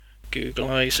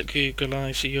Google Eyes,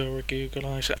 you're a Google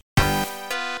Eyes.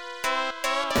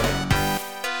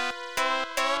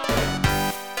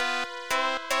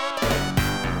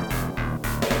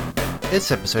 It's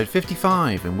episode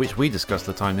 55, in which we discuss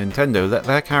the time Nintendo let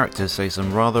their characters say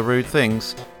some rather rude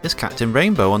things. It's Captain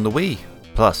Rainbow on the Wii.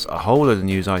 Plus, a whole load of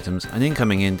news items, an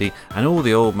incoming indie, and all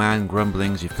the old man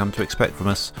grumblings you've come to expect from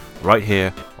us, right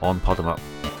here on Pod 'em Up.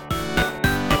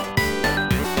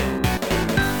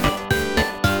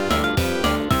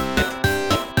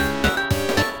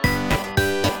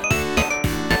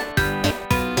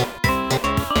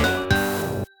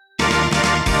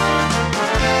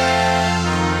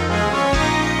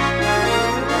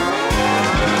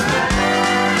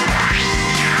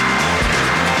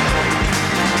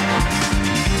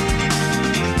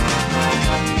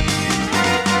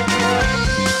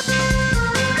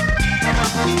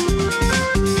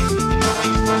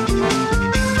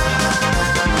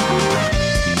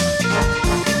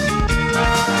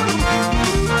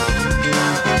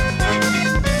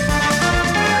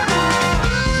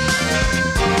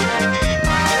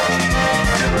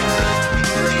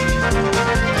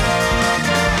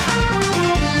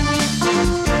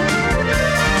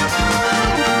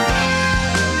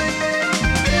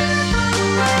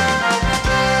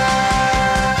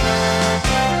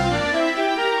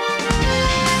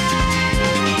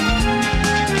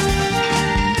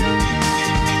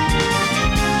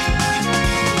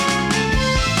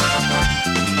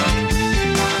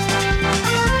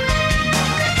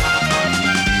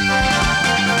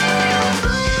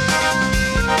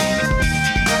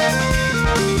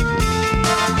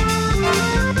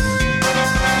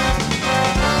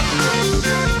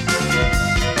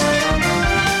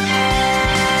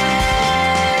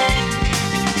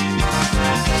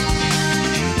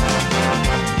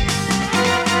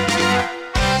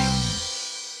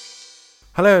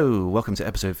 Hello, welcome to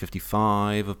episode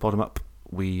 55 of Pod 'em Up.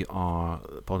 We are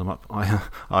Pod 'em Up.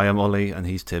 I am Ollie and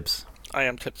he's Tibbs. I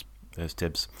am Tibbs. There's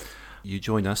Tibbs. You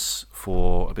join us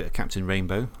for a bit of Captain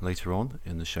Rainbow later on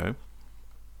in the show,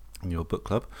 in your book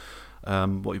club. What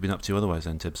have you been up to otherwise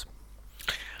then, Tibbs?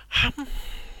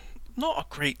 Not a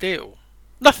great deal.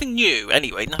 Nothing new,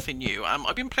 anyway, nothing new.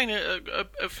 I've been playing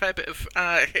a fair bit of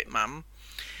Hitman,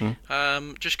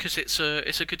 just because it's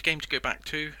a good game to go back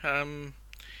to.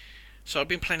 So I've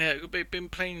been playing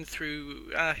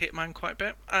through Hitman quite a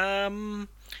bit. And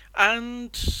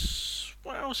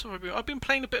what else have I been? I've been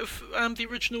playing a bit of the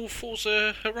original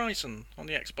Forza Horizon on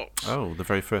the Xbox. Oh, the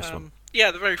very first one.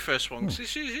 Yeah, the very first one. It's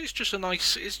just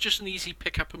it's just an easy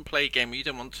pick up and play game. You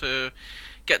don't want to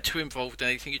get too involved in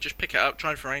anything. You just pick it up,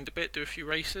 drive around a bit, do a few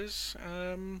races.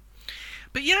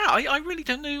 But yeah, I really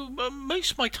don't know.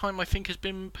 Most of my time, I think, has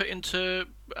been put into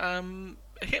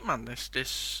Hitman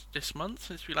this month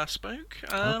since we last spoke.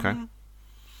 Okay.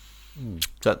 Is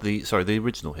that the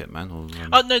original Hitman? Or,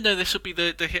 Oh no, this will be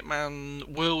the Hitman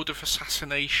World of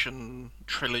Assassination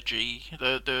trilogy.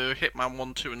 The Hitman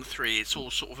 1, 2, and 3. It's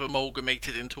all sort of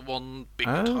amalgamated into one big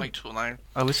title now.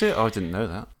 Oh, is it? Oh, I didn't know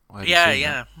that.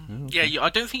 Yeah. Oh, okay. Yeah. I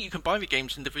don't think you can buy the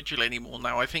games individually anymore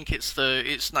now. I think it's now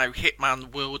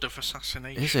Hitman World of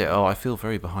Assassination. Is it? Oh, I feel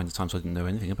very behind the times. I didn't know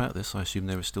anything about this. I assume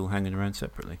they were still hanging around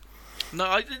separately.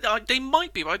 No, they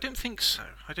might be, but I don't think so.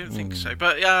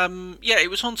 But yeah, it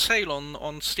was on sale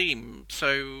on Steam,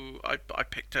 so I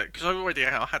picked it because I already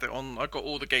had it on. I got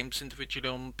all the games individually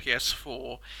on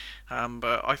PS4,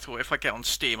 but I thought if I get on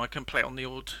Steam, I can play it on the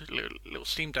old little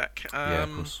Steam Deck. Yeah,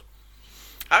 of course.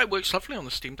 It works lovely on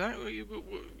the Steam Deck. It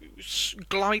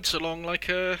glides along like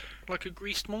a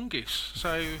greased mongoose.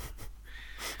 So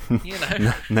you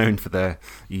know, known for their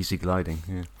easy gliding.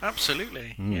 Yeah.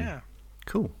 Absolutely. Yeah.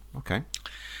 Cool. Okay.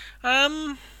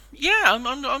 Yeah, I'm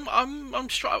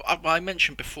I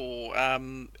mentioned before.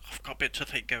 I've got a bit to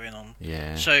think going on.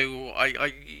 Yeah. So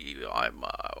I'm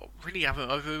really having.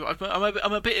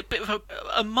 I'm a bit of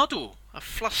a muddle, a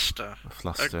fluster. A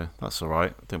fluster. That's all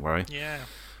right. Don't worry. Yeah.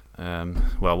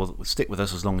 Well, we'll stick with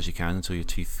us as long as you can until your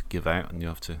teeth give out and you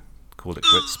have to call it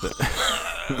quits.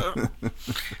 But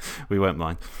we won't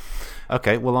mind.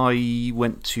 Okay, well, I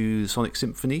went to Sonic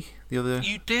Symphony the other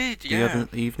evening.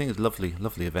 It was a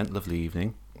lovely event, lovely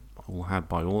evening, all had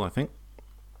by all, I think.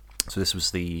 So this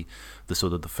was the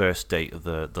sort of the first date of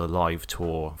the live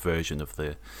tour version of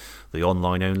the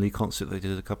online only concert they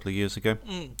did a couple of years ago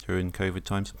during COVID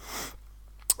times.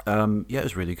 Yeah, it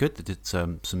was really good. They did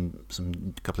some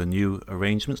couple of new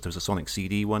arrangements. There was a Sonic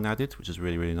CD one added, which is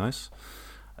really, really nice.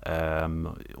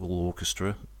 All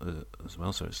orchestra as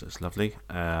well, so it's lovely.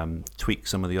 Tweak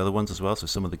some of the other ones as well. So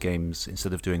some of the games,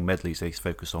 instead of doing medleys, they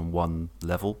focus on one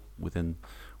level within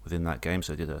that game.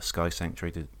 So they did a Sky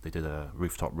Sanctuary, they did a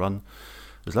Rooftop Run,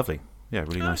 was lovely. Yeah,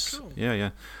 really nice. Cool. Yeah, yeah.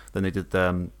 Then they did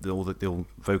all the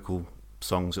vocal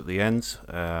songs at the end,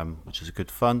 which was good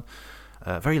fun.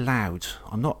 Very loud.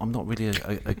 I'm not really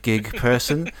a gig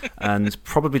person, and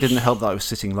probably didn't help that I was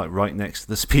sitting like right next to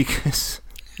the speakers.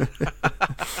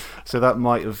 So that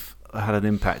might have had an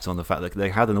impact on the fact that they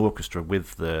had an orchestra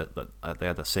with they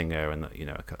had a singer and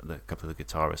a couple of the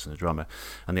guitarists and a drummer,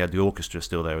 and they had the orchestra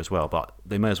still there as well. But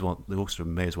the orchestra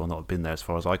may as well not have been there as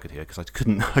far as I could hear, because I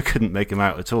couldn't make them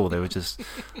out at all. They were just,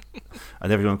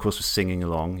 and everyone of course was singing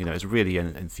along. It was really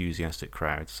an enthusiastic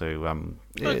crowd. So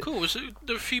cool. Was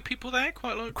there a few people there?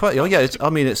 Quite. Oh yeah.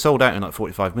 It sold out in like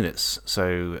 45 minutes.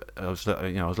 So I was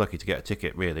lucky to get a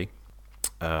ticket really.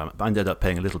 I ended up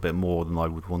paying a little bit more than I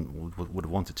would have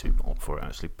wanted to for it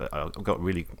actually, but I got a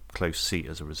really close seat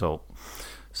as a result.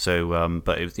 So,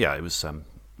 but it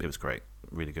was great,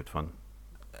 really good fun.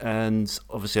 And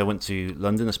obviously, I went to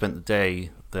London. I spent the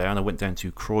day there, and I went down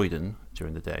to Croydon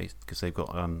during the day because they've got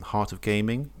Heart of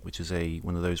Gaming, which is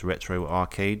one of those retro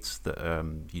arcades that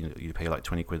you pay like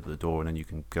 20 quid at the door, and then you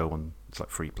can go on. It's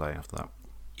like free play after that.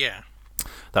 Yeah,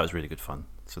 that was really good fun.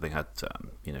 So they had,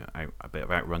 a bit of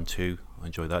Outrun 2. I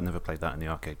enjoyed that. Never played that in the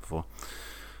arcade before.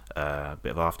 A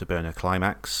bit of Afterburner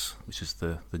Climax, which is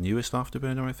the newest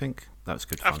Afterburner, I think. That was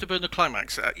good fun. Afterburner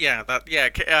Climax,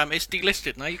 it's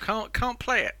delisted now. You can't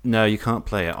play it. No, you can't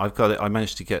play it. I've got it. I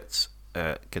managed to get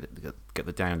the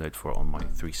download for it on my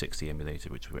 360 emulator,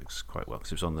 which works quite well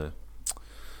because it was on the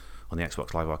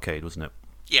Xbox Live Arcade, wasn't it?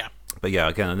 Yeah. But yeah,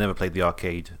 again, I never played the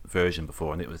arcade version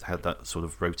before, and had that sort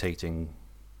of rotating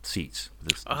seats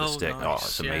with the stick. Nice. Oh,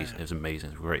 it's amazing. Yeah. It was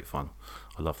amazing. It was great fun.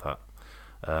 I love that.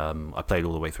 I played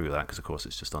all the way through that because of course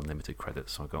it's just unlimited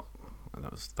credits, so and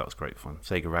that was great fun.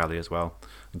 Sega Rally as well,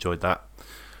 enjoyed that.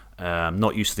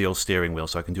 Not used to the old steering wheel,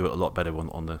 so I can do it a lot better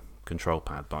on the control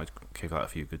pad, but I gave that a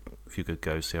few good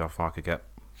goes, see how far I could get.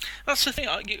 That's the thing.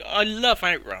 I love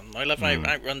Outrun. I love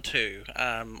Outrun 2.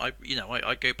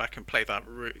 I go back and play that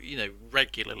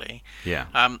regularly. Yeah.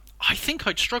 I think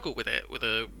I'd struggle with it with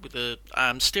a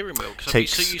steering wheel because I'm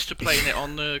so used to playing it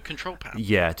on the control pad.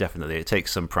 Yeah, definitely. It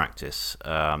takes some practice.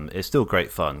 It's still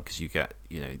great fun because you get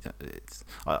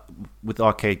with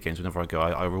arcade games. Whenever I go,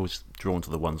 I'm always drawn to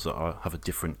the ones that have a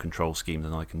different control scheme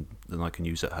than I can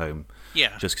use at home.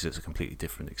 Yeah. Just because it's a completely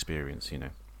different experience,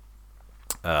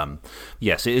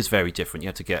 Yes, it is very different. You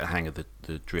have to get a hang of the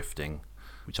drifting,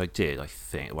 which I did. I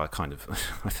think. Well,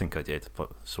 I think I did, but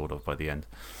sort of by the end.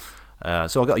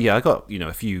 So I got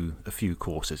a few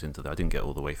courses into that. I didn't get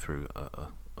all the way through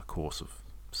a course of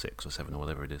 6 or 7 or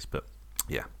whatever it is, but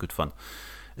yeah, good fun.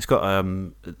 It's got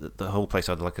the whole place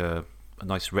had like a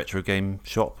nice retro game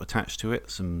shop attached to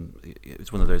it.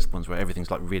 It's one of those ones where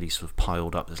everything's like really sort of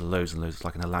piled up. There's loads and loads,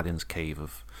 like an Aladdin's cave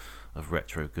of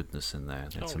retro goodness in there.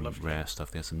 There's some lovely. Rare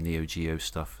stuff. There's some Neo Geo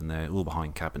stuff in there, all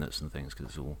behind cabinets and things because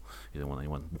it's all, you don't want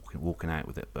anyone walking out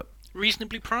with it. But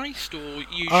reasonably priced or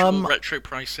usual retro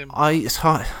pricing? It's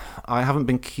hard. I haven't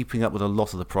been keeping up with a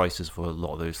lot of the prices for a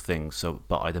lot of those things,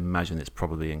 but I'd imagine it's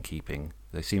probably in keeping.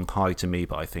 They seem high to me,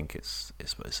 but I think it's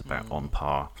about on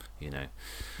par. Yeah.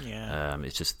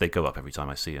 It's just they go up every time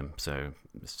I see them, so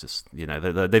it's just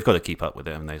they've got to keep up with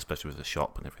it, and especially with the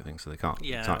shop and everything, so they can't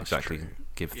exactly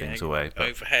give things away.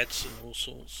 But overheads and all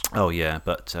sorts. Oh yeah,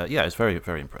 but I was very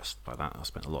very impressed by that. I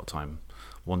spent a lot of time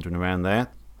wandering around there.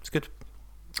 It's good.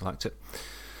 I liked it.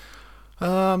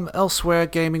 Elsewhere,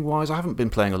 gaming-wise, I haven't been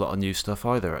playing a lot of new stuff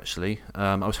either, actually.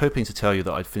 I was hoping to tell you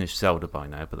that I'd finished Zelda by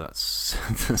now, but that's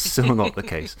still not the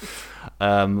case.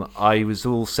 I was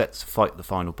all set to fight the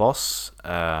final boss,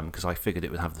 because I figured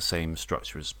it would have the same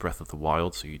structure as Breath of the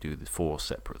Wild, so you do the 4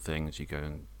 separate things. You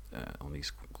go on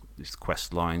these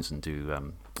quest lines and do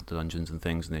the dungeons and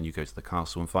things, and then you go to the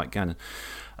castle and fight Ganon.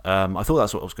 I thought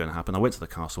that's what was going to happen. I went to the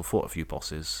castle, fought a few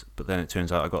bosses, but then it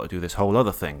turns out I've got to do this whole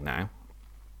other thing now.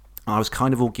 I was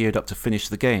kind of all geared up to finish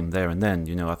the game there and then.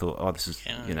 I thought, oh, this is,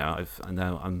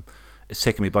 it's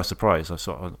taken me by surprise. I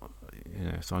sort of,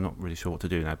 so I'm not really sure what to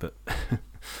do now, but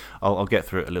I'll get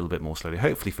through it a little bit more slowly.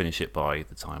 Hopefully finish it by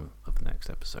the time of the next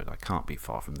episode. I can't be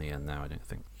far from the end now, I don't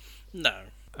think. No.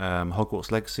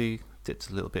 Hogwarts Legacy, dipped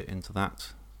a little bit into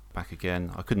that. Back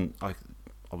again.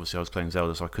 Obviously I was playing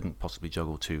Zelda, so I couldn't possibly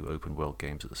juggle 2 open world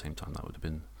games at the same time. That would have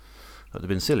been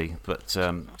silly, but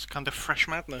that's kind of fresh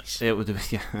madness. It would have,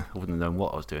 I wouldn't have known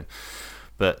what I was doing.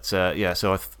 But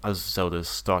so as Zelda's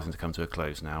starting to come to a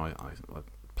close now, I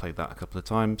played that a couple of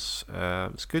times.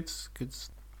 It's good.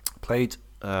 Played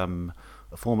a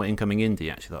former incoming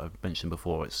indie actually that I've mentioned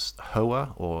before. It's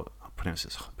Hoa, or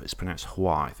it's pronounced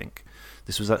Hoa, I think.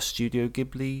 This was that Studio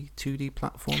Ghibli 2D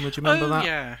platform. Do you remember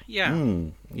that? Yeah.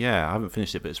 Yeah, I haven't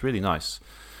finished it, but it's really nice.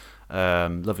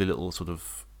 Lovely little sort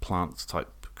of plant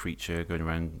type creature going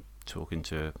around talking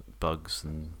to bugs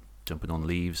and jumping on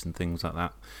leaves and things like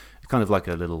that. It's kind of like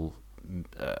a little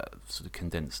sort of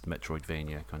condensed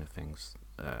Metroidvania kind of things.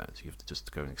 So you have to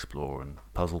just go and explore and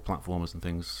puzzle platformers and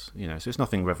things, So it's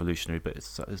nothing revolutionary, but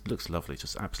it looks lovely. It's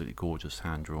just absolutely gorgeous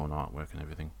hand-drawn artwork and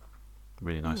everything.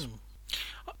 Really nice.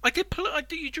 I did play.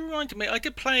 You reminded me. I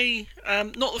did play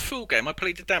not the full game. I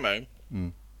played the demo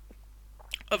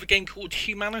of a game called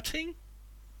Humanity.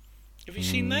 Have you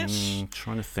seen this?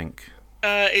 Trying to think.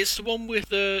 It's the one with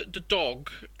the dog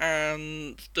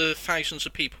and the thousands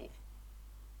of people.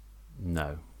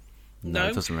 No, it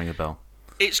doesn't ring a bell.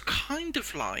 It's kind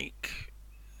of like,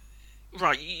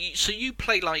 right, so you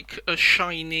play like a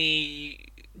shiny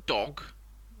dog.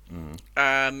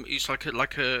 He's like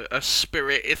a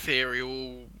spirit,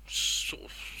 ethereal sort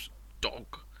of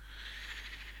dog.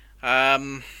 A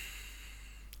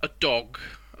dog.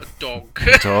 A dog.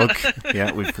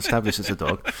 Yeah, we've established it's a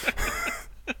dog.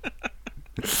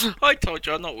 I told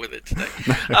you I'm not with it today.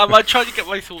 I tried to get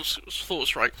my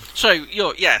thoughts right. So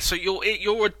you're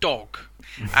a dog,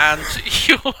 and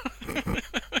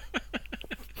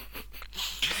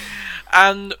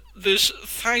and there's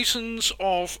thousands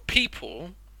of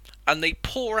people, and they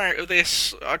pour out of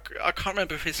this. I can't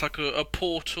remember if it's like a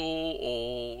portal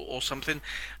or something.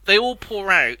 They all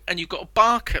pour out, and you've got to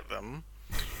bark at them.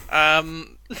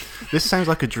 This sounds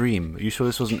like a dream. Are you sure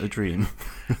this wasn't a dream?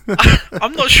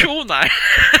 I'm not sure now.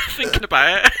 Thinking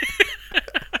about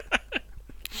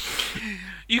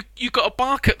it, you got to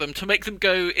bark at them to make them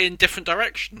go in different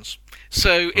directions.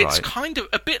 So it's kind of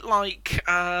a bit like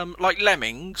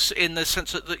lemmings in the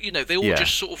sense that they all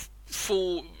just sort of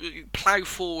plough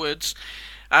forwards,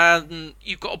 and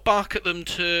you've got to bark at them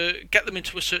to get them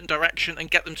into a certain direction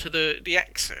and get them to the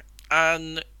exit,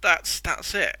 and that's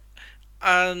it.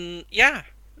 And yeah.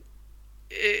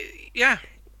 So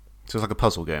it's like a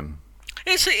puzzle game.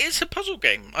 It's a puzzle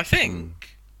game, I think.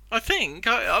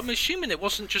 I'm assuming it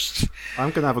wasn't just. I'm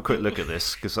going to have a quick look at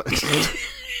this because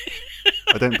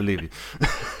I don't believe you.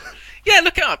 Yeah,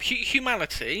 look it up.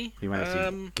 Humanity.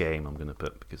 Humanity game. I'm going to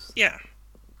put because. Yeah.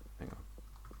 Hang on.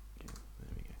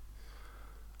 There we go.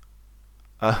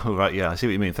 Oh right, yeah. I see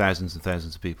what you mean. Thousands and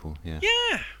thousands of people. Yeah.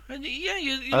 Yeah. And you're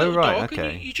a little dog,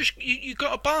 okay. And you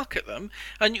got to bark at them,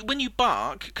 and when you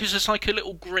bark, because it's like a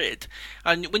little grid,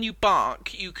 and when you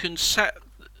bark, you can set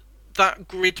that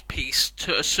grid piece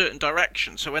to a certain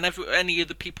direction. So whenever any of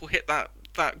the people hit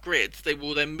that grid, they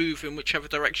will then move in whichever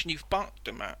direction you've barked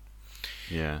them at.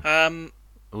 Yeah.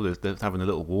 They're having a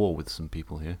little war with some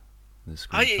people here. It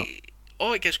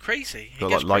gets crazy.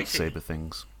 Got like lightsaber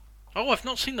things. Oh, I've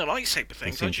not seen the lightsaber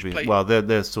things. Well,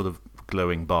 they're sort of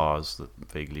glowing bars that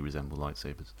vaguely resemble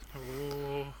lightsabers.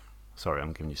 Oh. Sorry,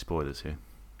 I'm giving you spoilers here.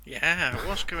 Yeah,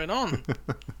 what's going on?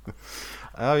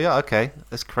 Oh yeah, okay.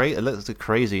 That's a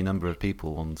crazy number of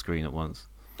people on screen at once.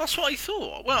 That's what I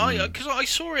thought. Well, because I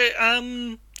saw it.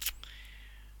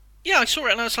 I saw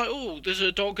it, and I was like, "Oh, there's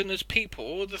a dog and there's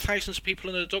people. The thousands of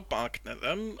people and a dog barking at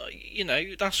them.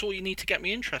 That's all you need to get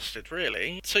me interested,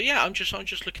 really." So yeah, I'm just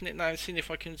looking at it now, seeing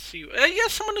if I can see.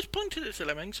 Someone has pointed at the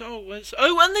lemmings.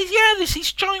 There's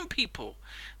these giant people.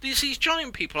 These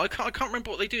giant people. I can't remember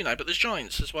what they do now, but there's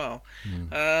giants as well.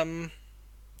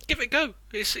 Give it a go.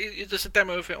 There's a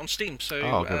demo of it on Steam, so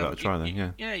I'll give that a try then.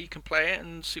 Yeah. Yeah, you can play it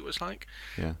and see what it's like.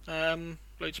 Yeah.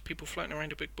 Loads of people floating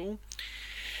around a big ball.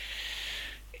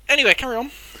 Anyway, carry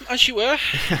on, as you were.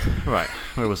 Right,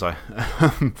 where was I?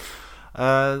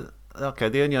 Okay,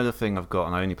 the only other thing I've got,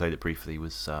 and I only played it briefly,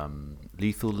 was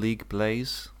Lethal League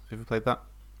Blaze. Have you ever played that?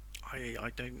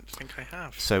 I don't think I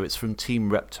have. So it's from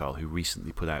Team Reptile, who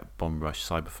recently put out Bomb Rush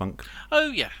Cyberpunk.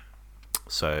 Oh, yeah.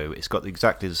 So it's got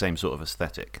exactly the same sort of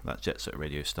aesthetic, that Jet Set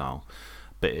Radio style,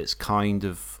 but it's kind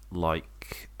of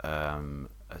like a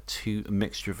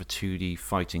mixture of a 2D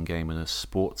fighting game and a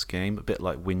sports game, a bit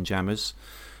like Windjammers.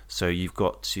 So you've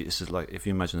got this is like if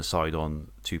you imagine a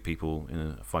side-on two people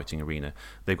in a fighting arena,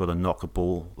 they've got to knock a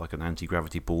ball, like an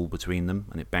anti-gravity ball, between them,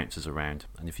 and it bounces around.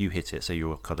 And if you hit it, say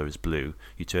your colour is blue,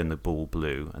 you turn the ball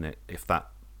blue, and if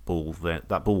that ball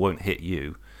won't hit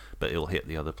you, but it'll hit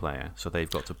the other player. So they've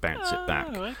got to bounce it back,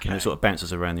 okay. And it sort of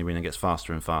bounces around the arena, and gets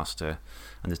faster and faster,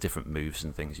 and there's different moves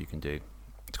and things you can do.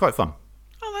 It's quite fun.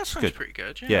 Oh, that sounds pretty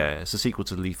good. Yeah, it's a sequel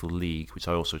to Lethal League, which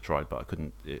I also tried, but I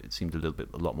couldn't. It seemed a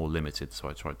lot more limited, so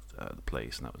I tried the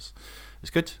Blaze, and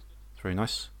it's good. It's very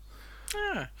nice.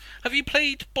 Yeah. Have you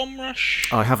played Bomb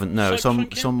Rush? I haven't. No, it's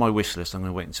on my wish list. I'm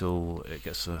going to wait until it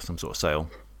gets some sort of sale.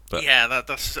 But yeah,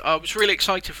 that's. I was really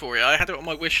excited for it. I had it on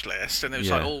my wish list, and it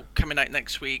was coming out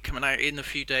next week, coming out in a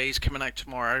few days, coming out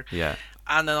tomorrow. Yeah.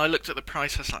 And then I looked at the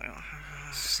price. I was like,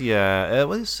 yeah.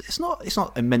 Well, it's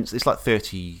not immense. It's like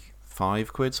 £35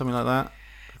 £35, something like that.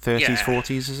 30s, Yeah.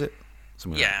 40s, is it?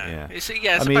 Something like Yeah, that. it's I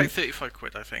mean, about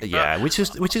 £35, I think. yeah, But,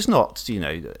 which is not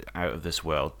out of this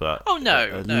world, but oh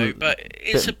no, but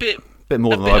it's a bit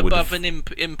more a than bit I would above have. an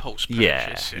impulse Yeah,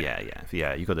 purchase.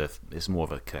 yeah. You got to. It's more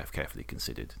of a carefully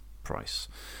considered price,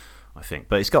 I think.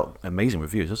 But it's got amazing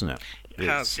reviews, hasn't it? It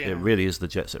has, yeah. It really is the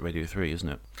Jet Set Radio 3, isn't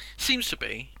it? Seems to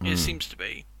be. It seems to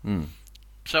be. Mm.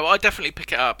 So I definitely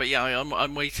pick it up, but yeah,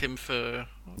 I'm waiting for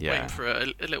Yeah. a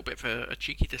little bit of a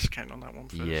cheeky discount on that one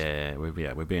first. Yeah,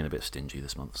 we're being a bit stingy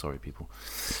this month. Sorry, people.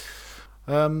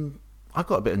 I've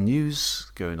got a bit of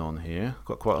news going on here. I've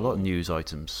got quite a lot of news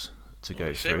items to go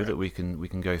Let's hear through it. that we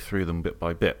can go through them bit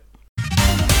by bit.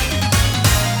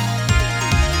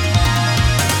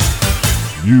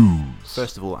 News.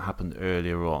 First of all, it happened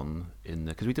earlier on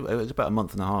because it was about a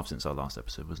month and a half since our last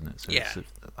episode, wasn't it? So Yeah.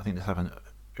 I think this happened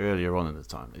earlier on in the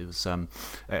time. It was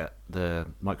the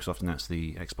Microsoft announced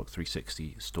the Xbox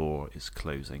 360 store is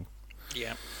closing.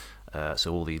 Yeah.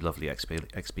 So all the lovely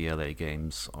XBLA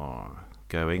games are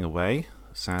going away,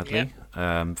 sadly.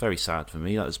 Very sad for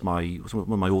me. That was one of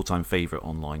my all-time favourite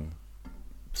online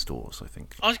stores, I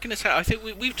think. I was going to say, I think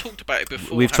we've talked about it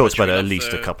before. We've how talked much we about it at love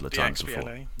least a the- couple of the times XBLA.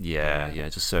 before. Yeah,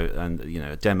 just so, and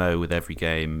a demo with every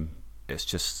game. It's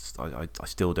just I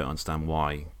still don't understand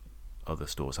why other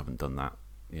stores haven't done that.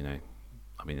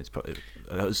 I mean,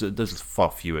 there's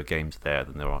far fewer games there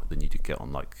than you could get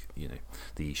on the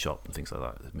eShop and things like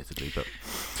that. Admittedly, but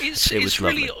it was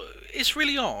really lovely. it's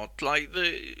really odd. Like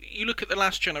you look at the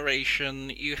last generation,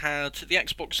 you had the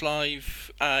Xbox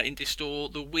Live indie store,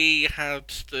 the Wii had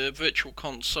the Virtual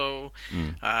Console,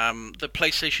 the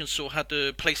PlayStation store had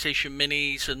the PlayStation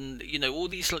Minis, and all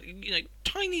these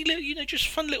tiny little just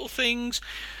fun little things.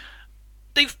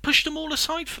 They've pushed them all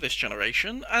aside for this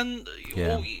generation, and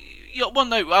Yeah. well,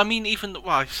 no, I mean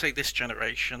I say this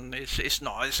generation. It's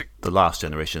not. It's The last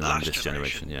generation and last this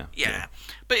generation, yeah. yeah.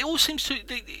 But it all seems to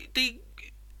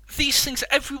these things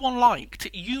that everyone liked,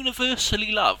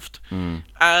 universally loved,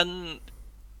 and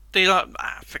they're like,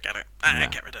 forget it,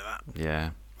 get rid of that. Yeah.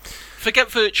 Forget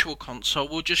Virtual Console.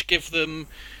 We'll just give them,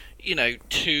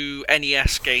 2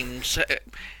 NES games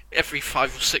every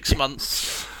 5 or 6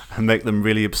 months. And make them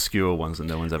really obscure ones that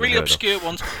no one's ever Really heard obscure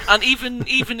ones, and even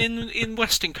in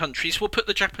Western countries, we'll put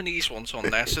the Japanese ones on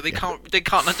there, so they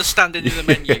can't understand any of the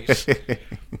menus.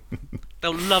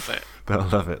 They'll love it. They'll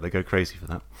love it. They go crazy for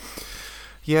that.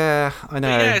 Yeah, I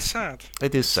know. But yeah, it's sad.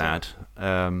 It is sad.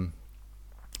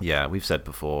 Yeah, we've said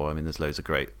before. I mean, there's loads of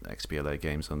great XBLA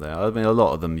games on there. I mean, a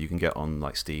lot of them you can get on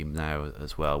Steam now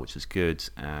as well, which is good,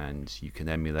 and you can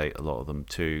emulate a lot of them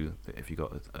too. If you've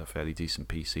got a fairly decent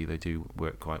PC, they do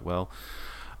work quite well.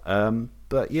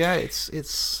 But yeah, it's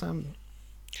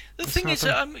The thing is,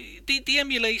 the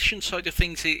emulation side of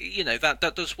things,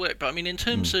 that does work. But I mean, in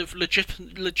terms of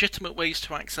legitimate ways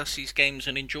to access these games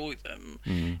and enjoy them,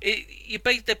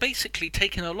 they're basically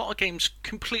taking a lot of games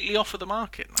completely off of the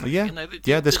market now. Yeah.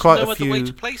 There's There's quite no a other way few-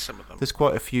 to play some of them. there's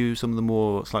quite a few. Some of the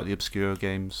more slightly obscure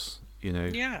games,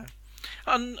 Yeah.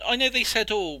 And I know they said,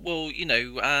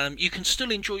 you can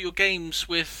still enjoy your games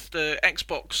with the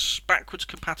Xbox backwards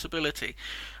compatibility.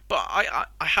 But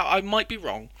I might be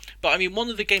wrong. But I mean, one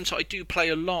of the games that I do play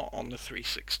a lot on the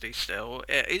 360 still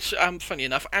is, funny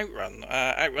enough, Outrun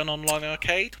Online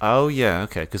Arcade. Oh yeah,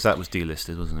 okay, because that was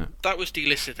delisted, wasn't it? That was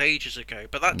delisted ages ago,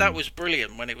 but that was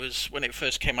brilliant when it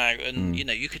first came out, and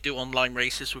you could do online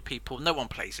races with people. No one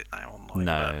plays it now online.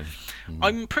 No. but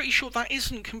I'm pretty sure that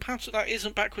isn't compatible. That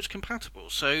isn't backwards compatible.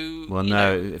 So Well,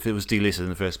 no. If it was delisted in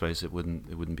the first place, it wouldn't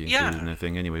be included Yeah. in the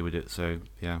thing anyway, would it? So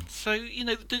yeah. So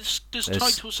there's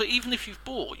titles that even if you've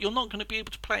bought, you're not going to be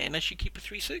able to play unless you keep a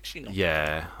 360.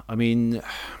 Yeah, I mean,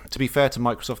 to be fair to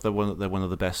Microsoft, they're one of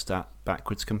the best at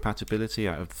backwards compatibility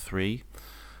out of the 3,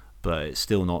 but it's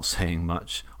still not saying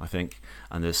much, I think.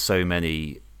 And there's so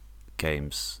many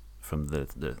games from the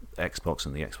Xbox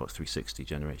and the Xbox 360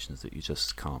 generations that you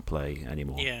just can't play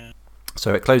anymore. Yeah.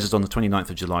 So it closes on the 29th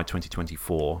of July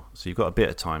 2024, so you've got a bit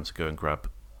of time to go and grab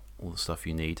all the stuff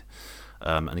you need.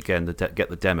 And again, get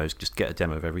the demos, just get a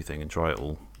demo of everything and try it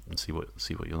all and see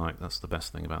what you like. That's the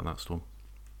best thing about that store.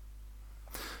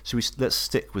 So let's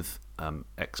stick with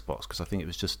Xbox, because I think it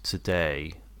was just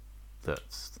today that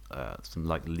some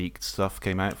leaked stuff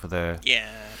came out for their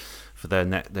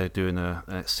they're doing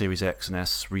a Series X and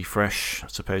S refresh,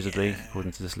 supposedly,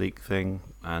 according to this leak thing.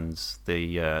 And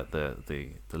the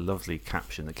lovely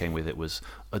caption that came with it was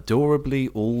 "Adorably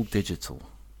all digital."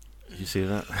 Did you see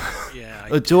that? Yeah.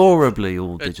 Adorably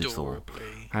all digital.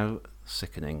 Adorably. How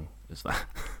sickening is that?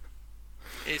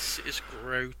 It's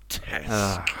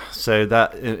grotesque. So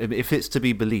that, if it's to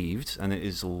be believed, and it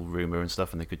is all rumor and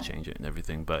stuff, and they could change it and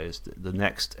everything, but it's the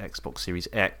next Xbox Series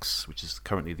X, which is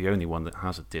currently the only one that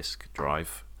has a disc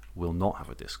drive, will not have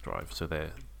a disc drive. So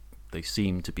they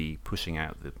seem to be pushing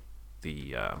out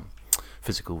the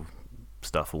physical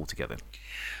stuff altogether.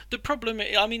 The problem,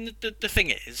 I mean, the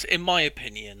thing is, in my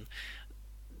opinion,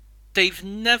 they've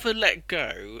never let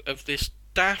go of this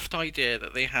daft idea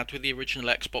that they had with the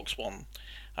original Xbox One.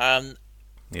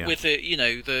 With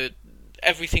the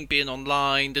everything being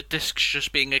online, the discs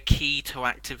just being a key to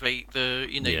activate the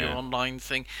your online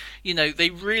thing. They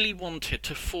really wanted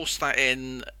to force that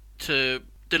in to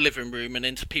the living room and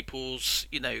into people's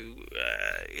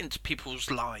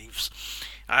lives,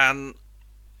 and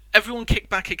everyone kicked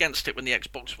back against it when the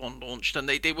Xbox One launched, and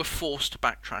they were forced to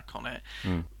backtrack on it.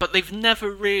 But they've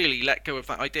never really let go of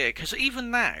that idea, because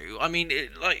even now, I mean,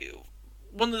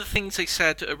 one of the things they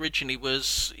said originally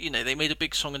was, they made a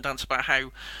big song and dance about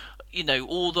how,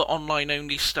 all the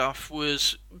online-only stuff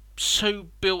was so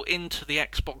built into the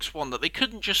Xbox One that they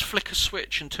couldn't just flick a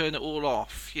switch and turn it all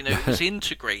off. It was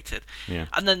integrated. Yeah.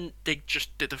 And then they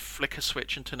just did a flick a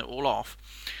switch and turn it all off.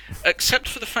 Except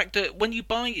for the fact that when you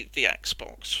buy the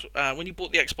Xbox, when you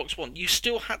bought the Xbox One, you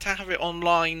still had to have it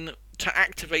online to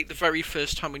activate the very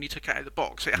first time when you took it out of the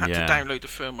box. It had to download the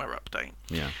firmware update.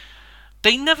 Yeah.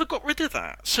 They never got rid of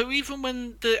that. So even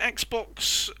when the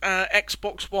Xbox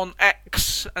One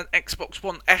X and Xbox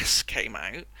One S came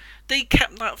out, they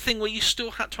kept that thing where you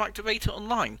still had to activate it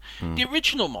online. The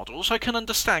original models I can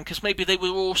understand, because maybe they were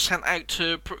all sent out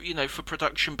to for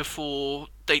production before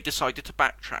they decided to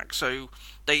backtrack. So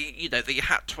they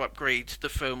had to upgrade the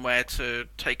firmware to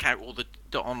take out all the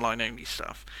online only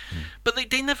stuff. But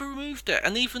they never removed it.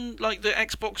 And even like the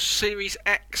Xbox Series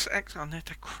X, oh no,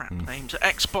 they're crap names.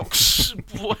 Xbox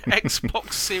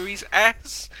Series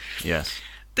S. Yes.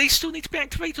 They still need to be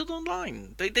activated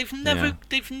online. They've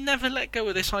never let go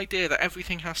of this idea that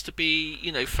everything has to be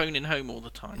phoning home all the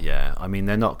time. Yeah, I mean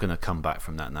they're not going to come back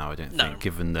from that now. I don't think.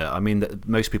 Given that, I mean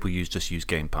most people just use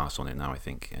Game Pass on it now. I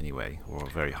think anyway, or a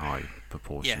very high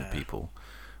proportion of people,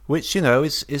 which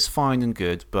is fine and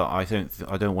good. But I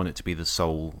don't want it to be the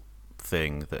sole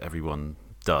thing that everyone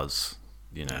does.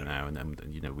 Now and then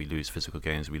we lose physical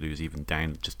games. We lose even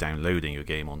just downloading your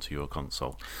game onto your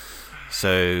console.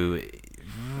 So.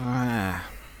 I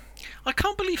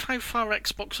can't believe how far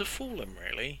Xbox have fallen,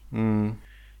 really. When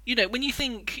you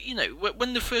think,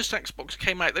 when the first Xbox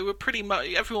came out, they were pretty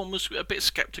much, everyone was a bit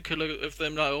sceptical of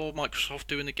them, like, Microsoft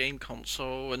doing a game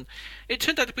console, and it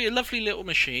turned out to be a lovely little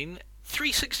machine.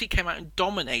 360 came out and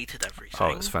dominated everything.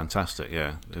 Oh, it's fantastic,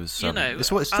 yeah. It was,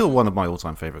 it's still one of my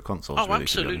all-time favourite consoles. Oh, really,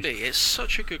 absolutely. It's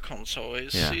such a good console.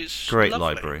 It's great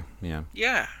lovely. Library,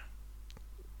 yeah.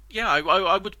 Yeah,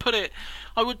 I would put it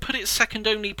second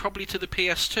only probably to the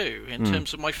PS2 in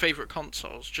terms of my favourite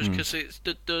consoles, just because it's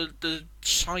the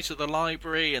size of the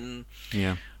library and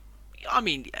I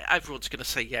mean everyone's going to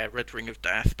say Red Ring of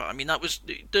Death, but I mean that was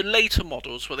the later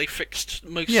models where they fixed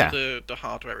most of the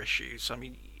hardware issues. I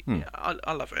mean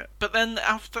I love it, but then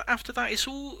after that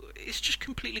it's just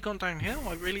completely gone downhill.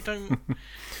 I really don't.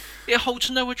 It holds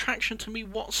no attraction to me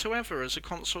whatsoever as a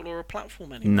console or a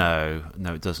platform anymore.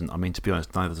 No, it doesn't. I mean, to be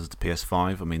honest, neither does the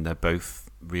PS5. I mean, they're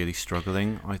both really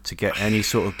struggling to get any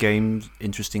sort of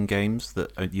interesting games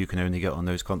that you can only get on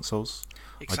those consoles.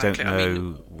 Exactly. I don't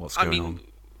know what's going on.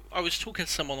 I was talking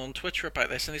to someone on Twitter about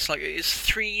this, and it's like it's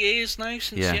 3 years now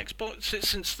since the Xbox,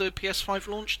 since the PS5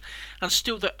 launched, and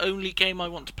still the only game I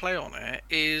want to play on it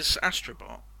is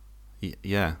Astrobot.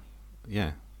 Yeah.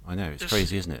 I know, it's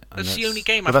crazy, isn't it? That's the only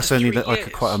game. But that's only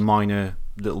like quite a minor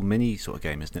little mini sort of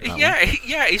game, isn't it?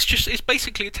 It's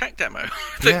basically a tech demo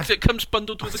that comes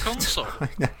bundled with the console. I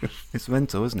know, it's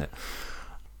mental, isn't it?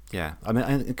 Yeah, I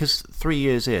mean, because 3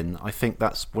 years in, I think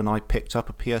that's when I picked up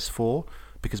a PS4,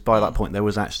 because by that point there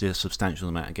was actually a substantial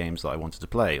amount of games that I wanted to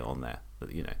play on there.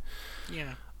 But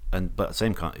but the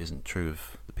same kind isn't true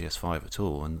of the PS5 at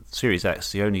all. And Series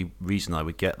X, the only reason I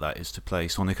would get that is to play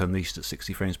Sonic Unleashed at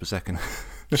 60 frames per second.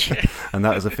 And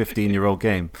that is a 15-year-old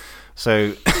game.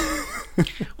 So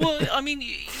well, I mean,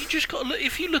 you just got to look.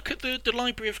 If you look at the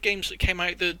library of games that came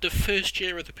out the first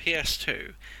year of the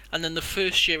PS2 and then the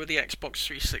first year of the Xbox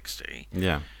 360,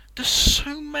 there's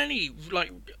so many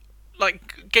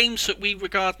like games that we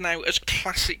regard now as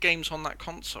classic games on that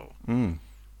console.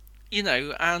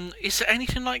 And is there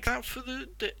anything like that for the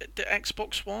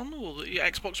Xbox One or the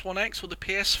Xbox One X or the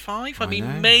PS5? I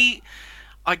mean,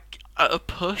 at a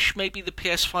push, maybe the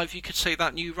PS5, you could say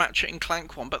that new Ratchet and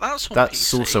Clank one, but that's on PC.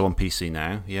 That's also on PC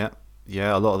now, yeah.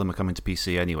 A lot of them are coming to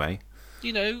PC anyway.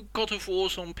 God of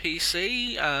War's on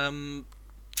PC.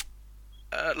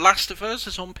 Last of Us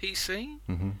is on PC.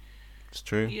 It's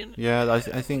true. You know- Yeah,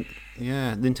 I think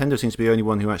Nintendo seems to be the only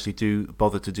one who actually do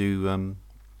bother to do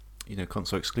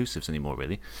console exclusives anymore.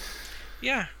 Really,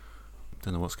 Yeah.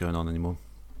 don't know what's going on anymore.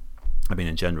 I mean,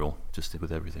 in general, just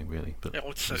with everything, really. But Yeah,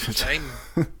 it's the same.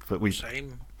 but we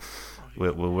Same.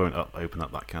 won't open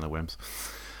up that can of worms.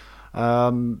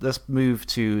 Let's move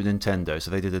to Nintendo.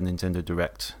 So they did a Nintendo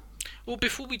Direct. Well,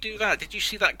 before we do that, did you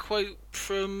see that quote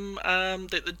from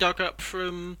that dug up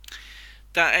from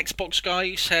that Xbox guy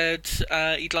who said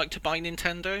he'd like to buy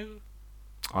Nintendo?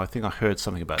 I think I heard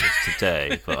something about this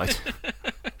today, but I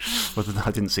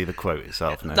didn't see the quote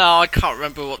itself. No. No, I can't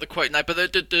remember what the quote now, but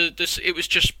it was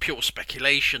just pure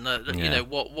speculation.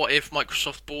 What if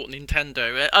Microsoft bought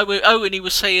Nintendo? And he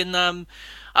was saying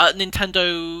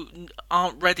Nintendo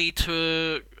aren't ready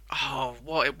to. Oh,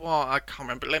 what? I can't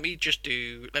remember. Let me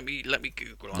Google.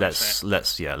 Let's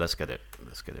get it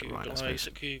right.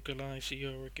 Googleize,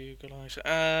 you're a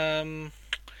Googleizer.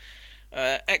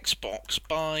 Xbox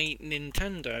by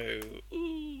Nintendo.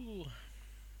 Ooh.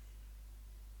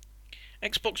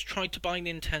 Xbox tried to buy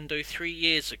Nintendo 3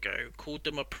 years ago, called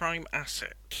them a prime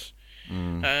asset.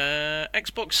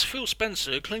 Xbox Phil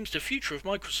Spencer claims the future of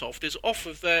Microsoft is off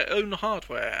of their own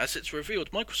hardware, as it's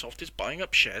revealed Microsoft is buying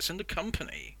up shares in the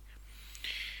company.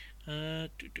 They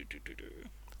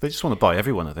just want to buy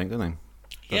everyone, I think, don't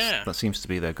they? That seems to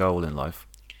be their goal in life.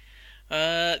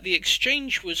 The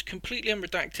exchange was completely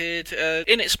unredacted.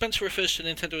 In it, Spencer refers to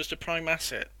Nintendo as the prime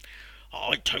asset.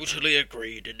 I totally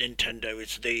agree that Nintendo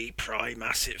is the prime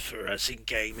asset for us in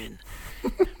gaming.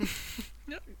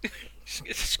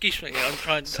 Excuse me, I'm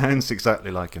trying. Sounds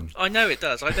exactly like him. I know it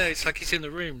does. I know it's like he's in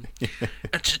the room.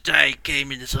 And today,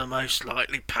 gaming is our most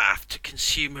likely path to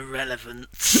consumer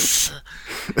relevance.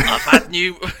 I've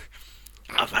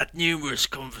had numerous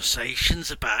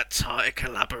conversations about tighter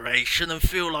collaboration and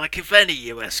feel like if any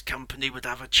US company would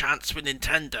have a chance with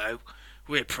Nintendo,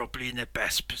 we're probably in the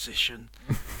best position.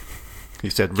 He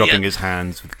said, rubbing his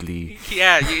hands with glee.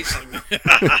 Yeah,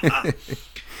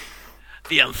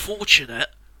 the unfortunate,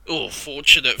 or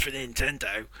fortunate for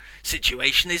Nintendo,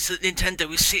 situation is that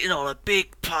Nintendo is sitting on a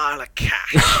big pile of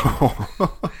cash.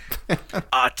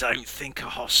 I don't think a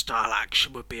hostile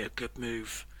action would be a good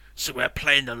move, so we're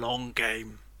playing the long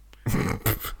game.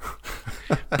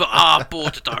 But our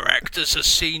board of directors has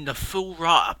seen the full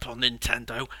write-up on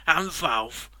Nintendo and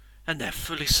Valve, and they're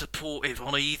fully supportive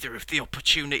on either if the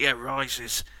opportunity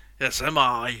arises, as am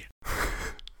I.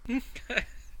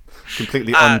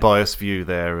 Completely unbiased view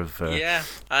there of...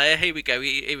 Here we go.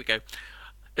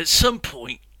 At some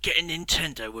point, getting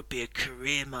Nintendo would be a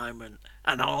career moment,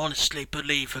 and I honestly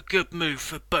believe a good move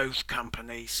for both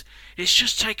companies. It's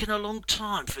just taken a long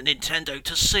time for Nintendo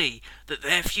to see that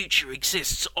their future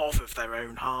exists off of their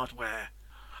own hardware.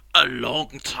 A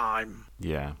long time.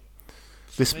 Yeah.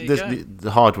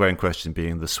 The hardware in question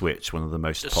being the Switch, one of the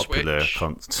most popular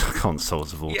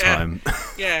consoles of all time.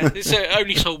 Yeah, it's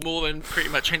only sold more than pretty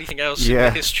much anything else in the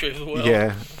history of the world.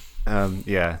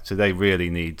 Yeah, so they really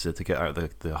need to get out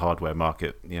of the hardware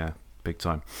market, big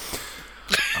time.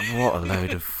 And what a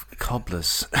load of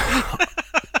cobblers.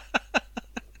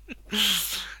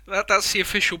 That's the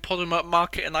official Podomat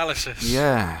market analysis.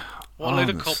 Yeah. What a load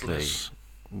of cobblers.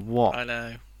 What? I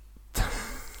know.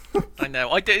 I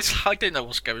know. I don't know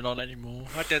what's going on anymore.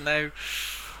 I don't know.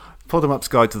 Podemap's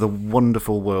Guide to the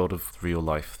Wonderful World of Real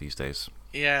Life these days.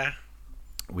 Yeah.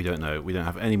 We don't know. We don't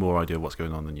have any more idea what's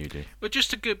going on than you do. We're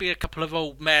just going to be a couple of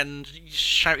old men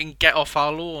shouting, "Get off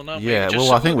our lawn!" aren't we? Yeah.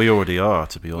 Well, I think we already are.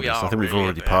 To be honest, I think we've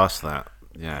already passed that.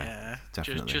 Yeah.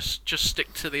 Definitely. Just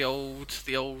stick to the old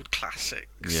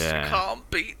classics. Yeah. You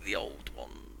can't beat the old ones.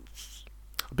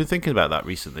 I've been thinking about that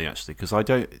recently, actually, because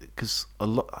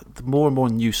the more and more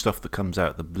new stuff that comes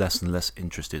out, the less and less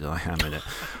interested I am in it.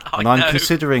 And I'm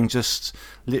considering just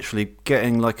literally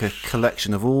getting like a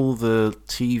collection of all the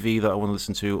TV that I want to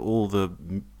listen to, all the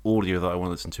audio that I want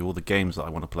to listen to, all the games that I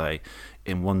want to play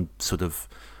in one sort of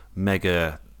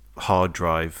mega hard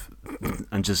drive,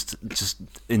 and just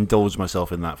indulge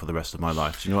myself in that for the rest of my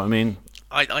life. Do you know what I mean?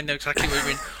 I know exactly what you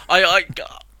mean.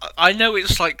 I know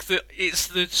it's like the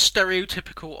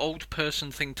stereotypical old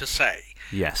person thing to say.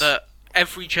 Yes. That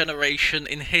every generation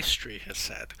in history has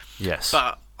said. Yes.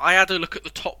 But I had a look at the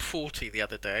top 40 the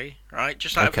other day, right?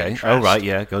 Just out of interest. Oh, right,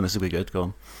 yeah. Go on, this will be good. Go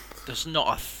on. There's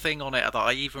not a thing on it that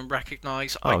I even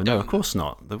recognise. Oh, no, of course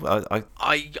not.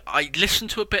 I listened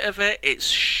to a bit of it.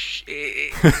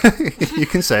 You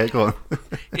can say it, go on.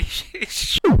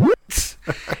 It's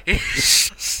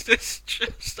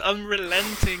just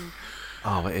unrelenting.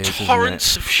 Oh, it is,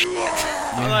 torrents of shit.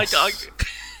 Yes.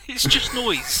 It's just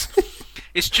noise.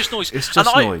 It's just noise. It's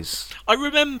just noise. I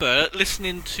remember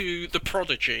listening to The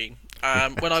Prodigy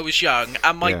when I was young,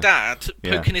 and my dad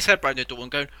poking his head round the door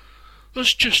and going,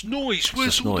 "That's just noise.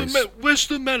 Where's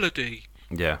the melody?"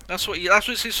 Yeah. That's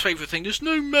what's his favourite thing. There's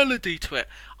no melody to it.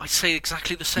 I say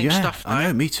exactly the same stuff now. I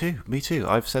know. Me too.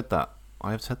 I've said that.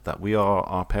 We are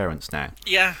our parents now.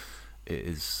 Yeah. It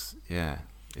is. Yeah.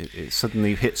 It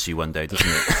suddenly hits you one day, doesn't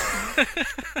it?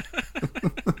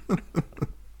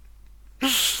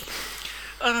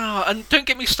 And don't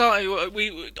get me started.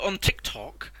 We on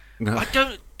TikTok. No. I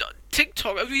don't.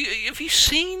 TikTok. Have you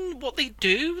seen what they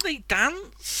do? They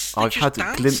dance. I've had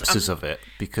glimpses of it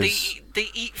because they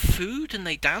eat food and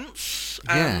they dance.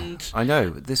 Yeah, I know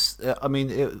this. I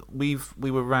mean, we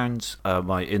were around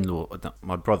my in-law,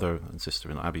 my brother and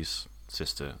sister-in-law, Abby's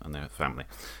sister and their family,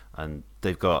 and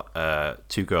they've got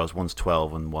 2 girls. One's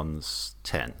 12 and one's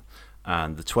 10,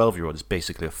 and the 12-year-old is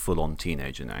basically a full-on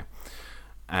teenager now,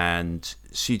 and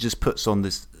she just puts on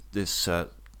this.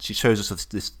 She shows us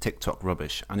this TikTok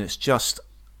rubbish, and it's just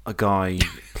a guy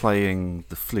playing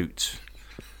the flute.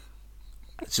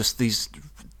 It's just these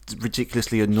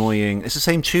ridiculously annoying. It's the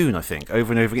same tune, I think,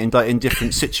 over and over again, but in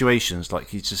different situations. Like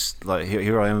he's just like,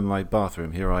 here I am in my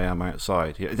bathroom, here I am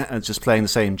outside, and just playing the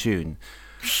same tune.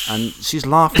 And she's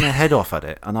laughing her head off at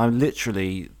it, and I'm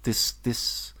literally this.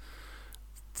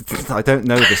 I don't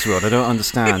know this world. I don't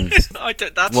understand.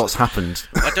 What's happened.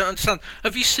 I don't understand.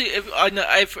 Have you seen? I know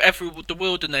the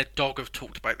world and their dog have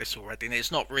talked about this already, and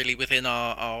it's not really within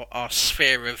our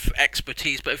sphere of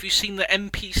expertise. But have you seen the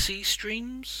NPC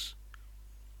streams?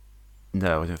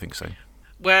 No, I don't think so.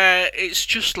 Where it's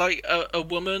just like a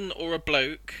woman or a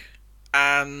bloke,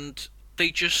 and they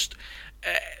just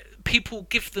people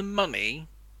give them money,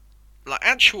 like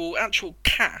actual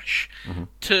cash,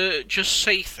 to just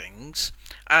say things.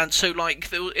 And so, like,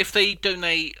 if they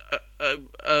donate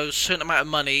a certain amount of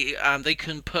money, they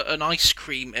can put an ice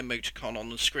cream emoticon on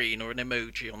the screen or an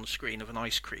emoji on the screen of an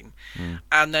ice cream.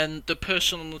 And then the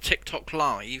person on the TikTok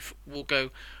live will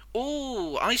go,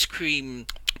 "Oh, ice cream."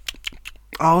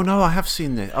 Oh, no, I have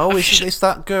seen this. Oh, it's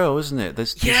that girl, isn't it?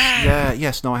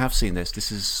 Yes, no, I have seen this.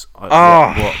 This is...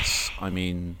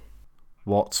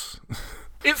 What?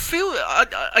 It feels...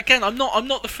 Again, I'm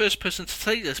not the first person to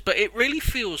say this, but it really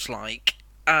feels like...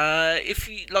 if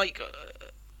you like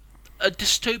a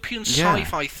dystopian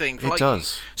sci-fi thing, it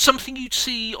does. Something you'd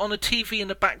see on a TV in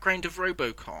the background of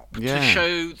RoboCop to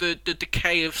show the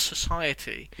decay of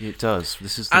society. It does.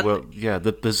 This is the world. Yeah,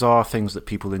 the bizarre things that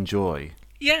people enjoy.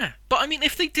 Yeah, but I mean,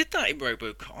 if they did that in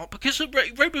RoboCop, because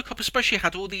RoboCop especially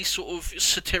had all these sort of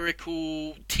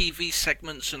satirical TV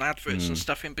segments and adverts and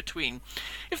stuff in between,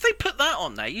 if they put that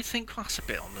on there, you'd think, well, that's a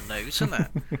bit on the nose, isn't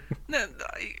it? No,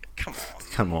 come on.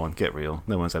 Come on, get real.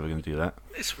 No one's ever going to do that.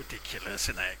 It's ridiculous,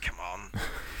 isn't it? Come on.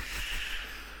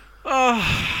 Oh.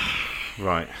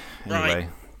 Right. Anyway. Right.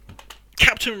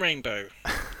 Captain Rainbow.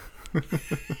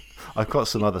 I've got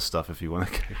some other stuff if you want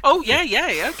to go. Oh,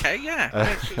 okay,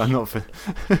 yeah. I'm not...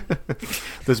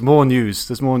 There's more news.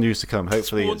 There's more news to come.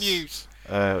 Hopefully more news.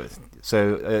 It's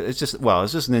just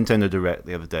Nintendo Direct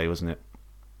the other day, wasn't it?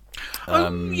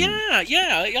 I've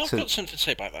got something to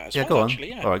say about that as well, go on. Actually,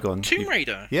 yeah. All right, go on. Tomb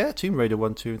Raider. Yeah, Tomb Raider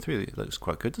 1, 2, and 3. It looks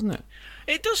quite good, doesn't it?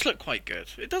 It does look quite good.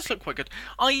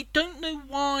 I don't know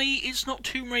why it's not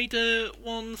Tomb Raider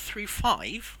 1 through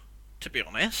 5, to be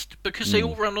honest, because they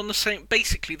all run on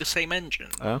basically the same engine.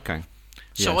 Okay.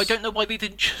 So I don't know why they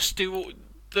didn't just do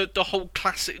the whole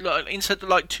classic, instead of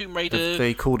like Tomb Raider... If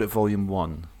they called it Volume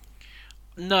 1.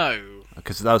 No.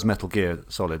 Because that was Metal Gear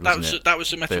Solid, wasn't it? That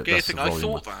was a Metal Gear thing. I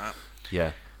thought that.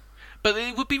 Yeah. But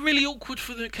it would be really awkward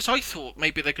for them, because I thought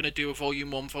maybe they're going to do a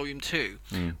Volume 1, Volume 2.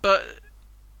 But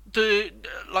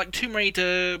Tomb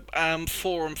Raider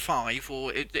 4 and 5,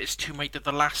 or it's Tomb Raider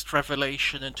The Last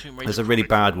Revelation and Tomb Raider... There's a really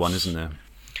bad one, isn't there?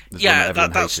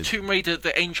 That's Tomb Raider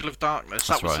The Angel of Darkness.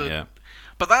 That's right, yeah.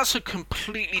 But that's a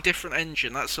completely different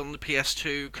engine. That's on the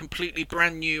PS2, completely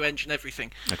brand new engine,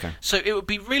 everything. Okay. So it would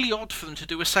be really odd for them to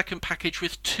do a second package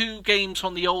with 2 games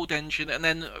on the old engine and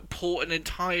then port an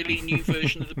entirely new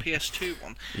version of the PS2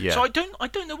 one. Yeah. So I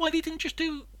don't know why they didn't just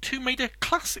do Tomb Raider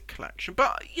Classic Collection.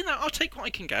 But I'll take what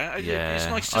I can get. Yeah. It's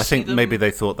nice to I see think them... maybe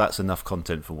they thought that's enough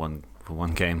content for one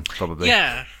game, probably.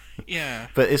 Yeah. Yeah,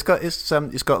 but it's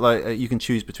got like you can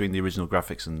choose between the original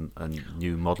graphics and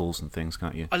new models and things,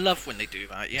 can't you? I love when they do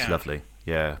that. Yeah, it's lovely.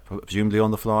 Yeah, presumably on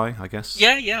the fly, I guess.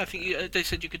 Yeah. I think they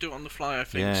said you could do it on the fly. I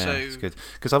think. Yeah, so. It's good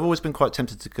because I've always been quite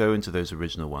tempted to go into those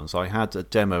original ones. I had a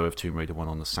demo of Tomb Raider 1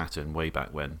 on the Saturn way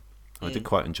back when. I did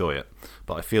quite enjoy it,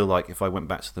 but I feel like if I went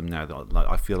back to them now,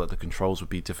 I feel like the controls would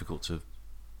be difficult to.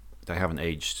 They haven't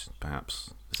aged,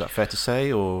 perhaps. Is that fair to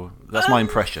say, or that's my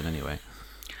impression anyway?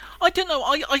 I don't know.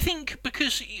 I think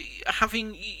because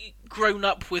having grown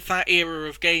up with that era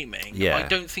of gaming, Yeah. I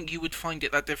don't think you would find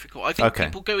it that difficult. I think Okay.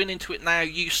 people going into it now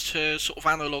used to sort of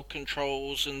analog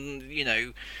controls and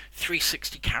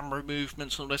 360 camera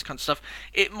movements and all this kind of stuff.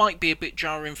 It might be a bit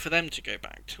jarring for them to go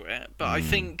back to it, but I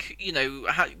think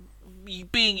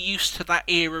being used to that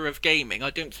era of gaming, I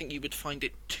don't think you would find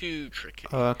it too tricky.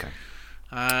 Oh, okay.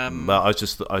 Well, I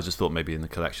just thought maybe in the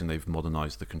collection they've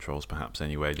modernised the controls. Perhaps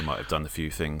anyway, they might have done a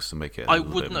few things to make it. I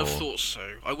wouldn't have thought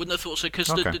so because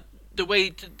Okay. the way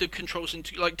the controls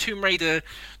into like Tomb Raider,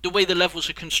 the way the levels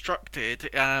are constructed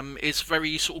is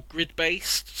very sort of grid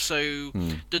based. So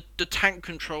the tank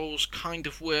controls kind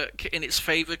of work in its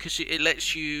favour because it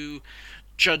lets you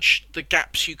judge the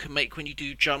gaps you can make when you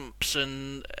do jumps,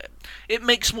 and it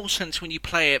makes more sense when you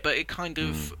play it. But it kind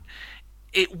of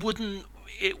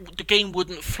the game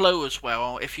wouldn't flow as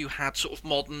well if you had sort of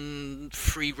modern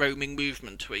free roaming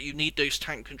movement to it. You need those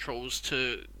tank controls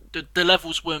to. The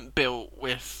levels weren't built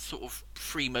with sort of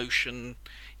free motion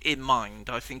in mind.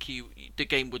 I think the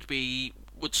game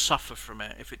would suffer from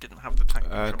it if it didn't have the tank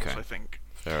controls. Okay. I think.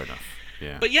 Fair enough.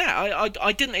 Yeah. But yeah,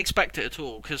 I didn't expect it at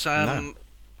all because No.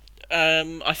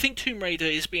 I think Tomb Raider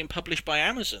is being published by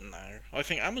Amazon now. I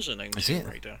think Amazon owns Is Tomb it?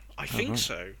 Raider. I think right.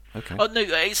 so. Okay. Oh no,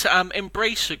 it's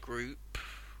Embracer Group,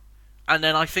 and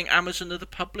then I think Amazon are the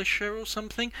publisher or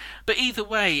something. But either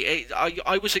way,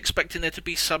 I was expecting there to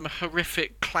be some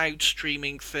horrific cloud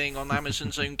streaming thing on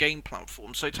Amazon's own game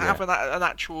platform. So to have an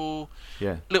actual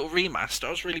Yeah. little remaster,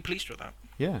 I was really pleased with that.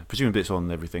 Yeah. Presumably it's on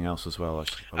everything else as well. I would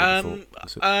have thought.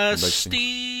 Is it on most things?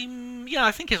 Steam. Yeah,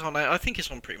 I think it's on. I think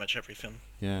it's on pretty much everything.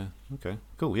 Yeah. Okay.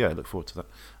 Cool. Yeah. I look forward to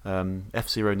that.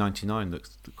 F-Zero 99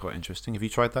 looks quite interesting. Have you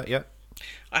tried that yet?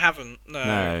 I haven't.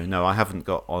 No, I haven't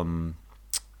got online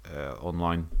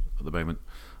at the moment.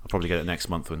 I'll probably get it next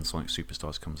month when Sonic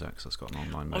Superstars comes out because that's got an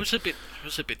online mode. I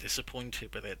was a bit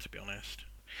disappointed with it, to be honest.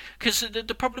 Because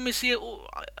the problem is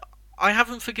I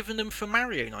haven't forgiven them for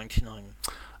Mario 99.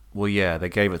 Well, yeah, they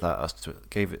gave that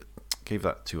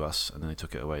to us, and then they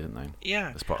took it away, didn't they?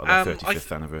 Yeah. As part of their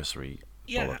 35th anniversary.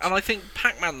 Yeah, bollocks. and I think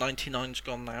Pac-Man 99's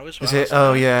gone now as well. Is it?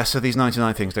 Oh, yeah. So these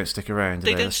 99 things don't stick around.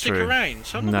 They do don't That's stick true. around,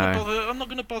 so I'm not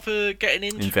going to bother getting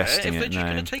into Investing it if it. they're just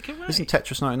No. going to take it away. Isn't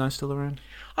Tetris 99 still around?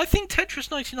 I think Tetris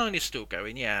 99 is still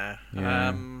going, yeah.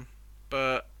 Yeah.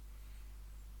 But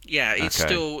yeah, it's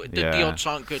Okay. still the Yeah. odds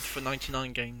aren't good for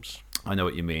 99 games. I know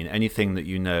what you mean. Anything that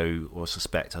you know or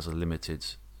suspect has a limited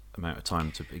amount of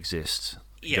time to exist.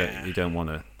 Yeah. You don't want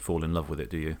to fall in love with it,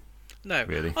 do you? No,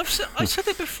 Really? I've said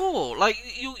it before. Like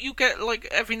you get like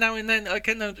every now and then.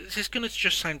 Again, this is going to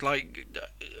just sound like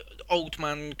old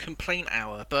man complaint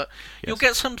hour, but you'll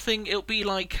get something. It'll be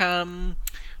like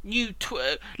new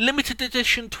limited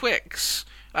edition Twix,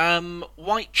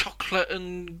 white chocolate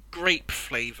and grape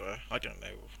flavour. I don't know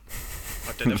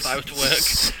if that would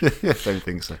work. I don't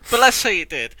think so. But let's say it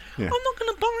did. Yeah. I'm not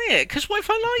going to buy it because what if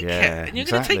I like Yeah, it and you're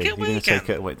exactly. going to take it away You're again? Take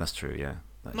it away. That's true. Yeah,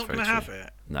 that's Not very going to true. have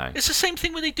it. No. It's the same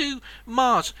thing when they do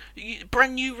Mars,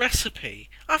 brand new recipe.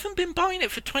 I haven't been buying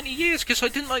it for 20 years because I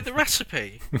didn't like the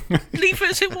recipe. Leave it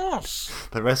as it was.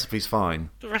 The recipe's fine.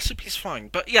 The recipe's fine,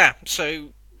 but yeah.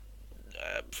 So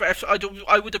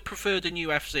I would have preferred a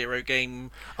new F-Zero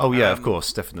game. Oh yeah, of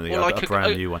course, definitely or a, like a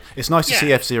brand new one. It's nice to yeah.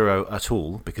 see F-Zero at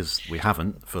all because we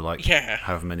haven't for like Yeah.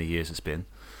 however many years it's been.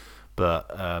 But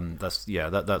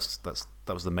that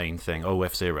was the main thing. Oh,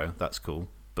 F-Zero, that's cool.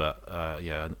 But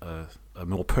a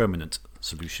more permanent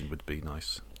solution would be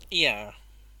nice. Yeah.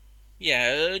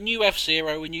 Yeah, a new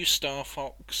F-Zero, a new Star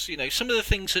Fox, some of the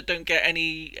things that don't get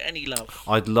any love.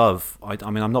 I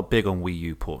mean, I'm not big on Wii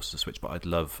U ports to Switch, but I'd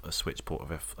love a Switch port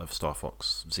of Star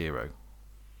Fox Zero.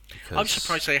 I'm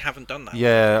surprised they haven't done that.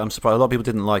 Yeah, I'm surprised. A lot of people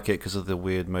didn't like it because of the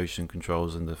weird motion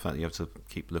controls and the fact that you have to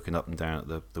keep looking up and down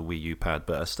at the Wii U pad.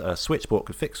 But a Switch port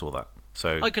could fix all that.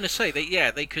 So I'm going to say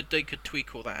that they could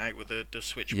tweak all that out with the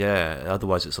Switch. Yeah,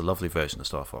 otherwise it's a lovely version of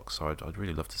Star Fox. So I'd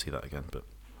really love to see that again. But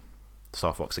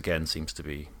Star Fox again seems to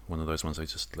be one of those ones they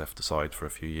just left aside for a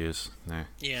few years now.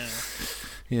 Yeah.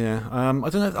 Yeah. I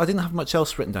don't know. I didn't have much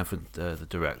else written down for the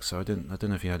Direct, so I don't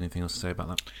know if you had anything else to say about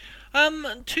that.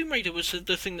 Tomb Raider was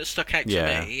the thing that stuck out to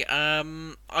Yeah. me.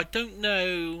 I don't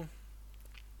know.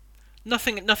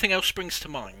 Nothing else springs to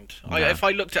mind. No. If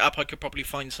I looked it up, I could probably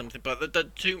find something. But the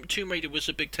Tomb Raider was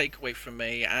a big takeaway from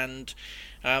me, and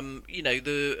a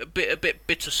bit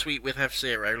bittersweet with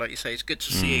F-Zero. Like you say, it's good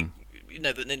to see.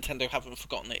 That Nintendo haven't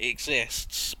forgotten it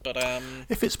exists. But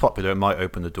If it's popular, it might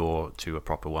open the door to a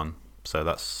proper one. So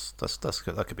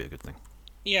that could be a good thing.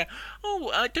 yeah.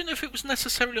 Oh, I don't know if it was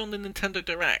necessarily on the Nintendo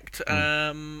Direct.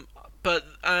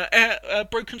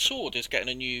 But Broken Sword is getting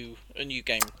a new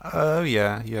game. Oh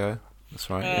yeah. That's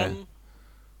right. Yeah,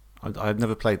 I've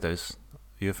never played those.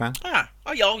 Are you a fan?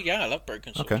 Oh yeah, I love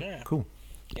Broken Sword. Okay, Yeah. cool.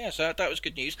 Yeah, so that was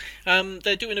good news.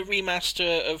 They're doing a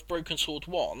remaster of Broken Sword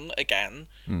 1 again,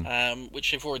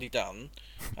 which they've already done.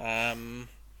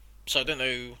 So I don't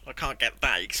know, I can't get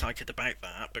that excited about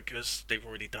that because they've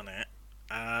already done it.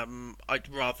 I'd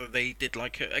rather they did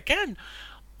again,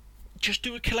 just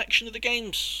do a collection of the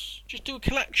games. Just do a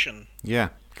collection. Yeah,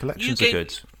 collections are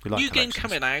good. We like new game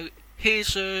collections. coming out,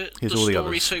 here's Here's the all the story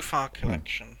others. so far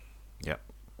collection. Yep.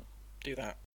 Do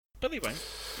that. But they won't.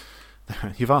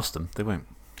 You've asked them, they won't.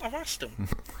 I've asked them.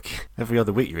 Every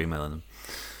other week you're emailing them.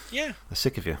 Yeah. They're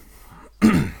sick of you.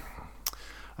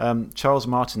 Charles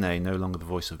Martinet, no longer the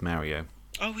voice of Mario.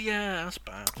 Oh yeah, that's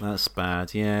bad. That's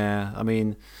bad, yeah. I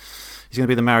mean, he's going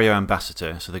to be the Mario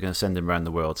ambassador, so they're going to send him around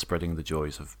the world spreading the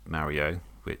joys of Mario,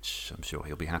 which I'm sure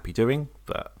he'll be happy doing,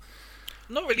 but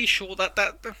I'm not really sure that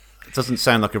it doesn't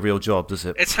sound like a real job, does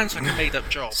it? it sounds like a made-up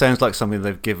job. Sounds like something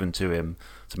they've given to him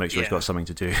to make sure he's Yeah. got something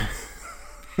to do.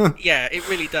 Yeah, it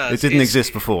really does. It didn't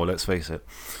exist before, let's face it.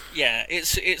 Yeah,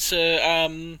 it's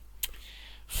a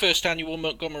first annual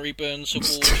Montgomery Burns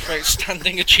Award for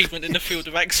Outstanding Achievement in the Field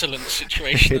of Excellence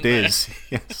situation. It is,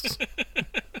 yes.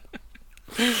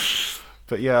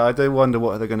 But yeah, I do wonder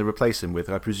what they're going to replace him with.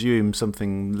 I presume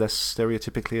something less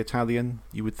stereotypically Italian,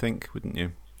 you would think, wouldn't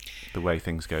you? The way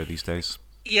things go these days.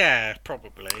 Yeah,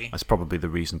 probably. That's probably the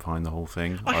reason behind the whole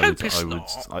thing. I hope it's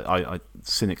not. I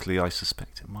cynically, I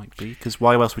suspect it might be. Because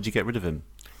why else would you get rid of him?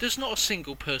 There's not a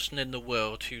single person in the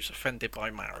world who's offended by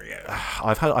Mario.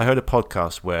 I heard a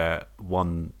podcast where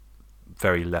one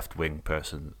very left-wing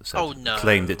person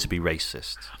claimed it to be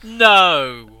racist.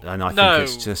 No. And I think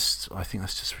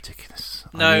that's just ridiculous.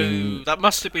 No, I mean, that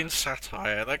must have been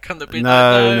satire. That couldn't have been.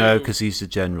 no, because he's a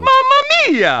general. Mamma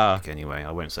mia! Anyway,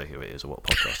 I won't say who it is or what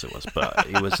podcast it was, but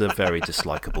he was a very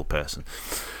dislikable person.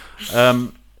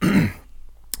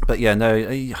 But yeah, no,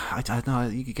 I don't know.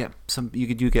 You could get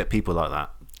you get people like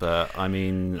that. But I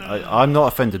mean, I'm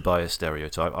not offended by a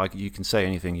stereotype. You can say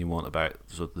anything you want about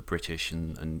sort of the British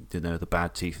and the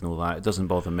bad teeth and all that. It doesn't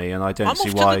bother me, and I don't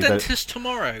see why. I'm off to the dentist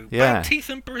tomorrow. Yeah. Bad teeth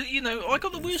and I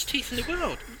got the worst teeth in the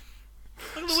world.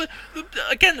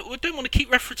 Again, we don't want to keep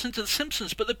referencing to The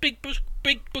Simpsons, but the big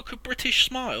book of British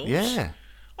Smiles. Yeah,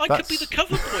 I could be the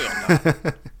cover boy on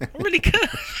that. I really could.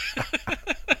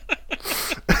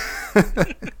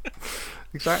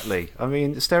 Exactly. I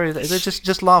mean, they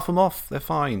just laugh them off. They're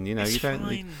fine. It's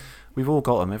fine. We've all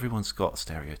got them. Everyone's got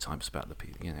stereotypes about the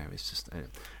people. It's just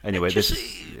anyway.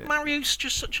 Mario's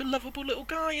just such a lovable little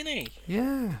guy, isn't he?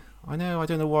 Yeah, I know. I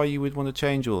don't know why you would want to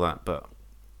change all that, but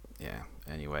yeah.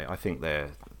 Anyway, I think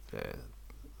they're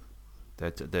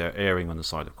erring on the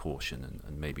side of caution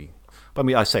and maybe. But I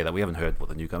mean, I say that we haven't heard what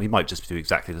the new guy. He might just do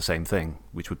exactly the same thing,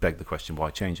 which would beg the question: why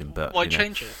change him? But why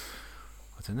change it?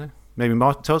 I don't know. Maybe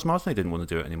Charles Martinet didn't want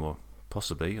to do it anymore.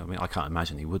 Possibly. I mean, I can't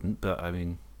imagine he wouldn't. But I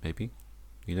mean, maybe.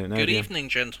 You don't know. Good evening,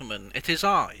 gentlemen. It is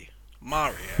I,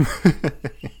 Mario.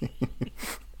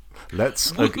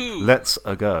 Let's a go. Let's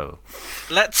a go.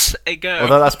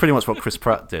 Although that's pretty much what Chris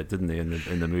Pratt did, didn't he,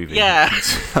 in the movie? Yeah.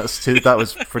 That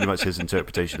was pretty much his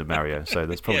interpretation of Mario. So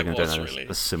there's probably going to go really.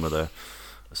 a similar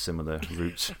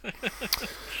route.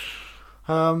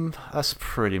 That's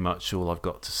pretty much all I've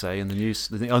got to say in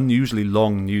the unusually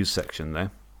long news section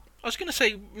there. I was going to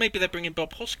say maybe they're bringing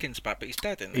Bob Hoskins back, but he's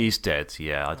dead, isn't he? He's dead.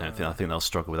 Yeah, I think they'll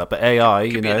struggle with that. But AI,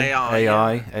 Could be an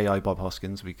AI Bob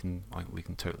Hoskins, we can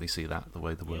totally see that the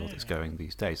way the world is going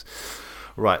these days.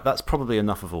 Right, that's probably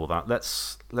enough of all that.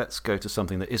 Let's go to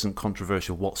something that isn't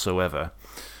controversial whatsoever.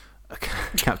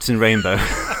 Captain Rainbow.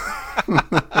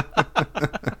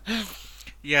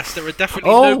 Yes, there are definitely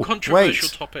no controversial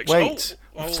topics. Wait,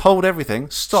 hold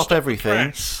everything. Stop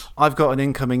everything. I've got an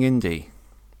incoming indie.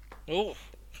 Oh,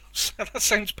 that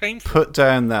sounds painful. Put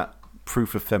down that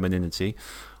proof of femininity.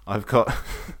 I've got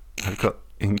an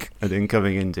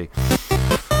incoming indie.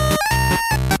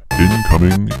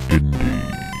 Incoming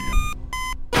indie.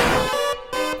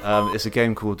 It's a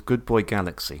game called Good Boy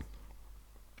Galaxy.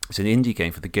 It's an indie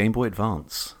game for the Game Boy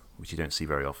Advance, which you don't see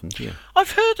very often. Yeah.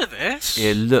 I've heard of this.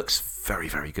 It looks very,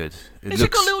 very good. It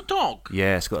got a little dog?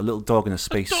 Yeah, it's got a little dog in a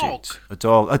spacesuit. A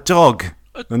dog?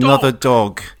 Another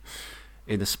dog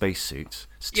in a spacesuit.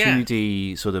 It's Yeah.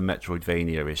 2D sort of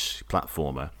Metroidvania-ish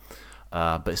platformer.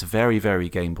 But it's a very, very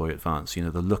Game Boy Advance.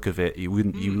 The look of it, you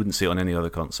wouldn't see it on any other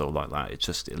console like that.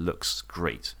 It looks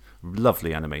great.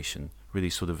 Lovely animation. Really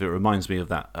it reminds me of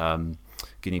that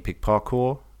guinea pig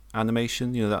parkour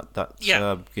animation.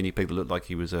 That guinea pig that looked like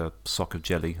he was a sock of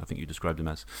jelly. I think you described him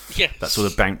as. Yes. That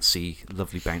sort of bouncy,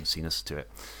 lovely bounciness to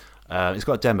it. It's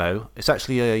got a demo. It's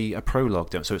actually a prologue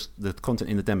demo, so the content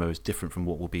in the demo is different from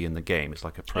what will be in the game. It's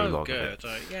like a prologue. Oh, of good.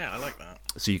 it. Yeah, I like that.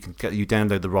 So you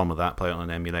download the ROM of that, play it on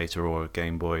an emulator or a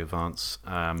Game Boy Advance.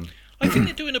 I think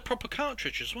they're doing a proper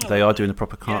cartridge as well. They are doing a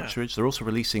proper cartridge. They're also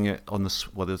releasing it on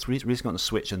they're releasing it on the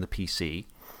Switch and the PC.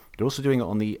 They're also doing it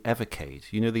on the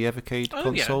Evercade. You know the Evercade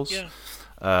consoles? Yeah.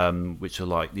 Which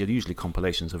are they're usually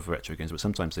compilations of retro games, but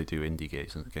sometimes they do indie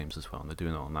games as well, and they're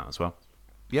doing it on that as well.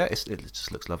 Yeah, it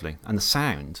just looks lovely. And the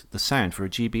sound for a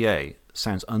GBA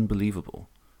sounds unbelievable.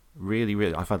 Really,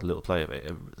 really, I've had a little play of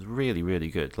it. It's really, really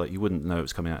good. Like, you wouldn't know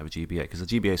it's coming out of a GBA, because the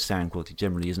GBA sound quality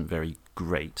generally isn't very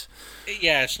great.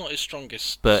 Yeah, it's not its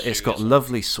strongest. But it's got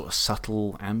lovely sort of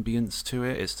subtle ambience to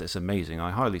it. It's amazing.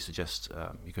 I highly suggest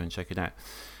you go and check it out.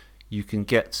 You can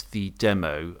get the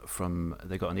demo from,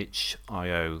 they got an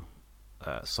itch.io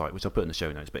site, which I'll put in the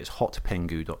show notes, but it's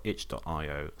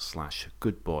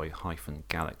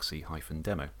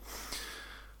hotpengu.itch.io/goodboy-galaxy-demo.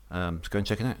 So go and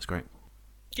check it out. It's great.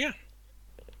 Yeah.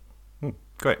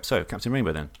 Great. So, Captain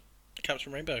Rainbow then.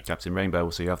 Captain Rainbow. Captain Rainbow.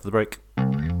 We'll see you after the break.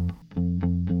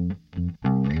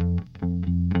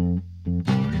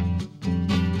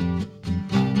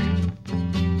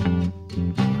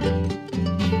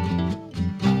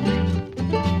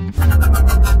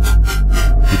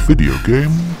 The Video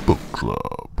Game Book Club.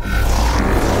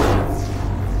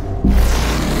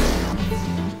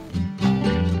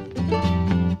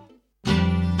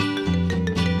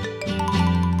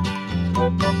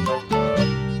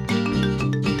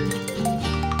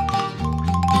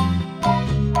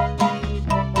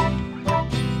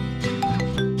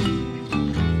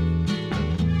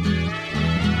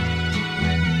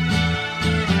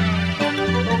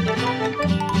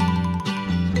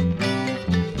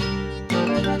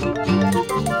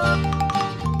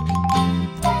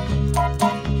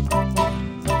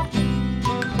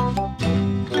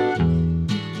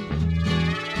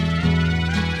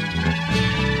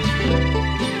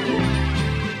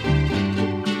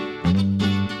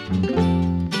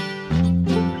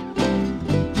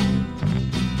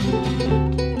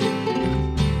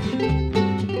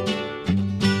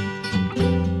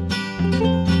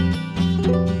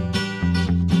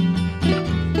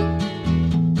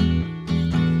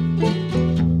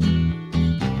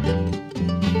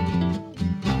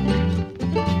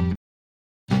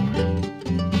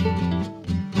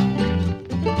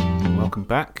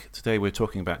 Back. Today we're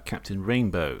talking about Captain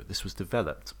Rainbow. This was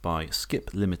developed by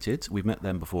Skip Limited. We've met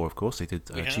them before, of course. They did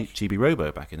Chibi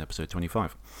Robo back in episode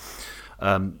 25.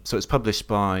 So it's published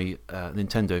by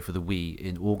Nintendo for the Wii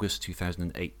in August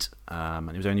 2008, and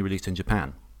it was only released in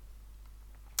Japan.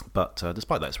 But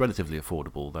despite that, it's relatively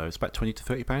affordable, though. It's about £20 to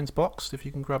 £30 boxed if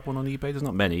you can grab one on eBay. There's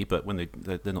not many, but when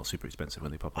they're not super expensive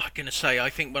when they pop up. I'm going to say, I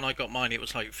think when I got mine, it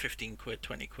was like 15 quid,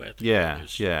 20 quid. Yeah.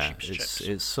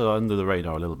 It's under the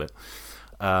radar a little bit.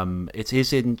 It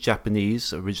is in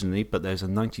Japanese originally, but there's a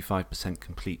 95%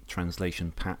 complete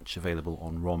translation patch available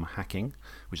on ROM Hacking,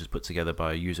 which is put together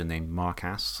by a user named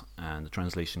Marcas and the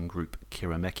translation group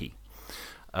Kirameki.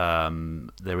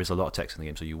 There is a lot of text in the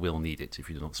game, so you will need it if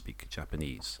you do not speak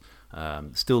Japanese.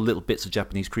 Still little bits of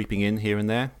Japanese creeping in here and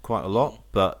there, quite a lot,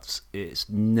 but it's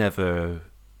never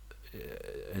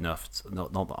enough.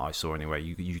 Not that I saw anyway.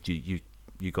 You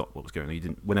got what was going on. You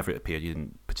didn't. Whenever it appeared, you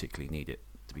didn't particularly need it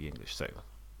to be English, so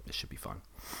it should be fine.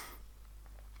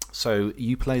 So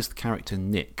you play as the character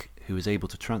Nick, who is able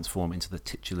to transform into the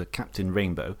titular Captain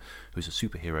Rainbow, who's a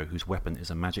superhero whose weapon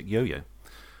is a magic yo-yo.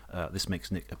 This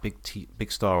makes Nick a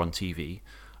big star on TV.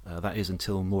 That is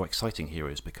until more exciting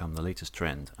heroes become the latest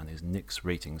trend, and his Nick's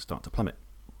ratings start to plummet.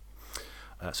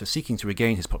 So seeking to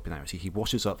regain his popularity, he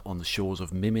washes up on the shores of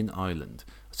Mimin Island,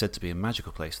 said to be a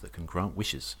magical place that can grant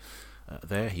wishes.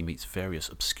 There he meets various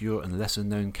obscure and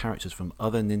lesser-known characters from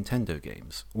other Nintendo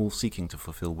games, all seeking to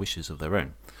fulfill wishes of their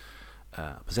own.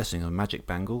 Possessing a magic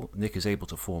bangle, Nick is able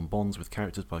to form bonds with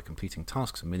characters by completing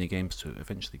tasks and minigames to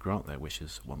eventually grant their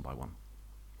wishes one by one.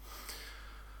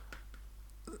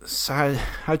 So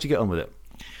how'd you get on with it?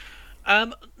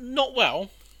 Not well.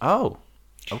 Oh,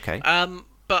 okay.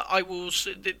 But I will...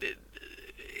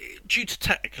 due to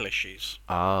technical issues.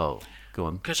 Oh, go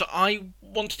on. Because I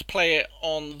wanted to play it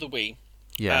on the Wii.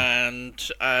 Yeah. And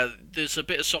there's a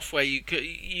bit of software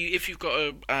if you've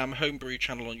got a homebrew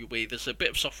channel on your Wii, there's a bit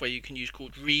of software you can use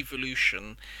called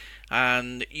Revolution,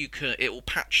 and it will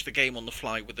patch the game on the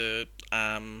fly with the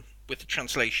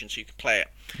translation, so you can play it.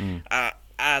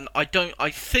 And I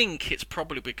think it's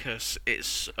probably because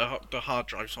it's the hard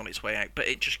drive's on its way out, but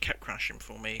it just kept crashing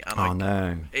for me, and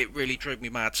no! It really drove me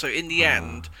mad. So in the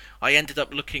end, I ended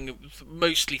up looking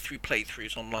mostly through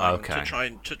playthroughs online to try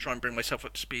and bring myself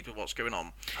up to speed with what's going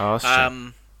on. Oh,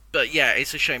 that's But yeah,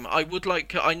 it's a shame. I would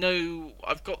like. I know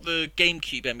I've got the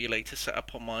GameCube emulator set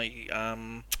up on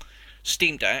my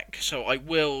Steam Deck, so I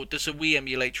will. There's a Wii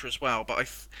emulator as well, but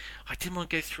I didn't want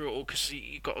to go through it all because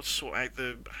you got to sort out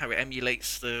how it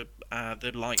emulates the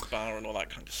light bar and all that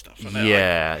kind of stuff.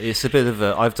 Yeah, it's a bit of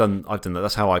a. I've done that.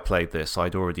 That's how I played this.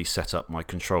 I'd already set up my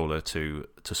controller to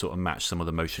sort of match some of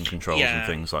the motion controls and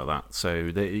things like that.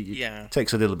 So it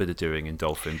takes a little bit of doing in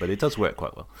Dolphin, but it does work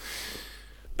quite well.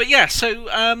 But yeah, so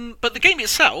but the game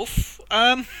itself.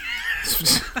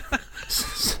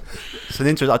 It's an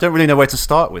interesting. I don't really know where to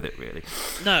start with it, really.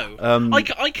 No,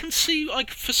 I can see,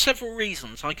 for several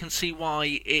reasons, I can see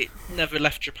why it never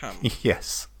left Japan.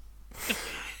 Yes.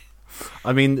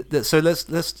 I mean, so let's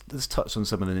touch on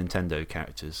some of the Nintendo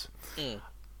characters.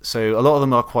 So a lot of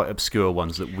them are quite obscure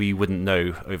ones that we wouldn't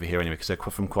know over here anyway, because they're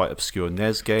from quite obscure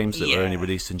NES games that were only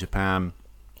released in Japan.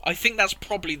 I think that's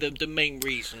probably the main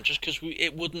reason, just because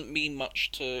it wouldn't mean much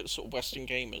to sort of Western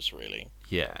gamers, really.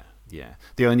 Yeah.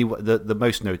 The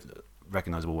most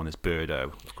recognisable one is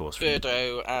Birdo, of course.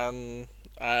 Birdo and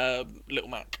Little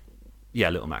Mac. Yeah,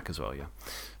 Little Mac as well. Yeah.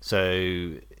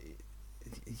 So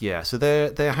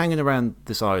they're hanging around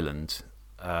this island.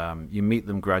 You meet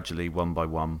them gradually, one by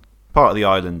one. Part of the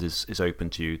island is open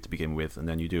to you to begin with, and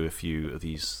then you do a few of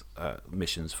these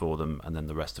missions for them, and then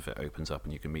the rest of it opens up,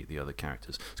 and you can meet the other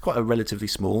characters. It's quite a relatively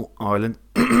small island.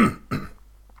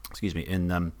 Excuse me, in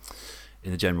the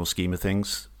general scheme of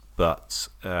things, but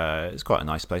it's quite a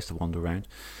nice place to wander around.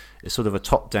 It's sort of a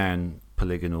top-down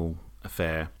polygonal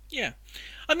affair. Yeah.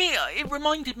 I mean, it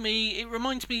reminds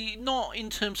me not in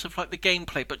terms of like the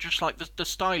gameplay, but just like the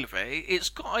style of it. It's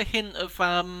got a hint of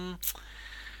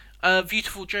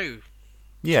Beautiful Joe.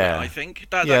 Yeah, I think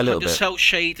that a kind little of bit.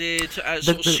 Cel-shaded, sort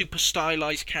of super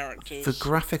stylized characters. The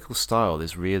graphical style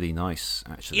is really nice,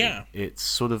 actually. Yeah, it's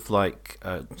sort of like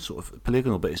sort of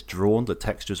polygonal, but it's drawn. The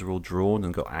textures are all drawn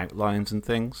and got outlines and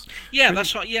things. Yeah, really,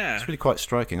 that's right. Yeah, it's really quite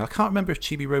striking. I can't remember if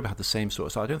Chibi Robo had the same sort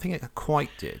of style. I don't think it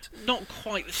quite did. Not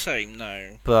quite the same,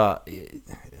 no. But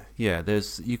yeah,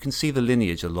 you can see the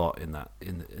lineage a lot in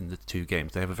the two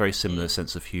games. They have a very similar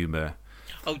sense of humour.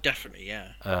 Oh, definitely,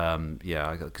 yeah.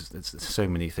 Because there's so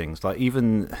many things. Like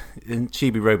even in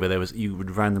Chibi Robo, you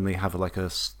would randomly have like a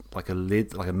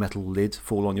lid, like a metal lid,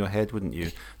 fall on your head, wouldn't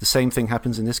you? The same thing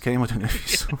happens in this game. I don't know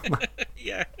if you saw that.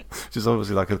 Yeah. Which is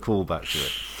obviously like a callback to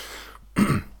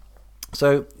it.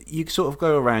 So you sort of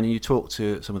go around and you talk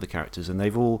to some of the characters, and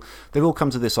they've all come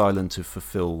to this island to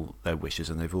fulfill their wishes,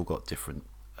 and they've all got different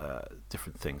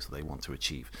things that they want to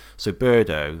achieve. So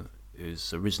Birdo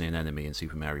is originally an enemy in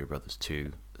Super Mario Brothers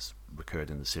 2. It's recurred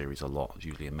in the series a lot,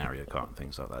 usually in Mario Kart and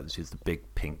things like that. This is the big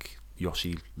pink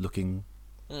Yoshi-looking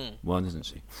one, isn't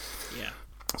she? Yeah.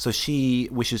 So she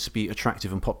wishes to be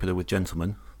attractive and popular with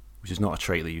gentlemen, which is not a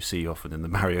trait that you see often in the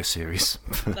Mario series.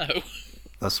 No.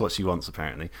 That's what she wants,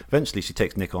 apparently. Eventually, she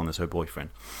takes Nick on as her boyfriend.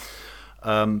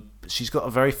 She's got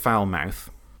a very foul mouth,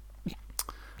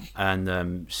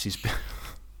 and she's...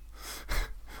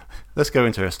 Let's go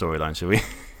into her storyline, shall we?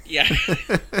 Yeah.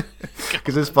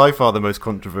 Because it's by far the most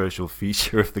controversial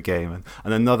feature of the game,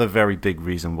 and another very big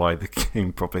reason why the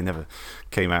game probably never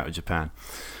came out of Japan.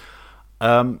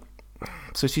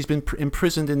 So she's been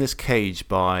imprisoned in this cage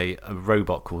by a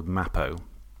robot called Mappo,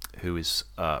 who is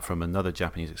from another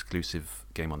Japanese exclusive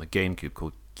game on the GameCube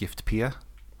called Gift Pia.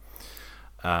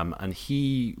 And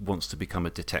he wants to become a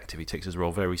detective. He takes his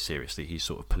role very seriously. He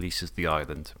sort of polices the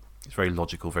island. It's very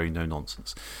logical, very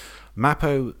no-nonsense.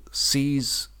 Mappo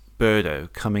sees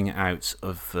Birdo coming out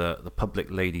of the public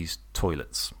ladies'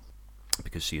 toilets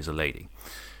because she is a lady.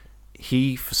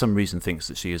 He, for some reason, thinks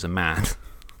that she is a man.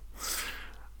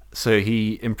 So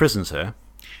he imprisons her.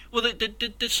 Well,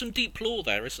 there's some deep lore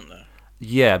there, isn't there?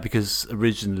 Yeah, because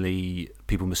originally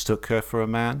people mistook her for a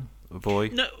man, a boy.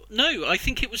 No. I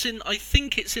think it's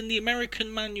in the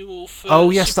American manual for. Oh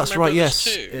yes, Super that's Mario right. Brothers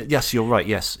Yes, 2. yes, you're right.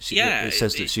 Yes, it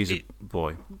says that she's a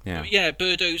boy. Yeah. Yeah,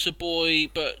 Birdo's a boy,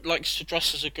 but likes to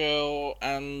dress as a girl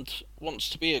and wants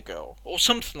to be a girl, or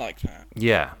something like that.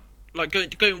 Yeah. Like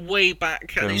going way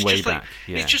back, and it's way just back, like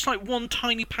yeah. it's just like one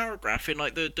tiny paragraph in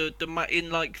like the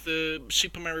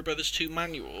Super Mario Brothers 2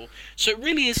 manual. So it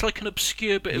really is like an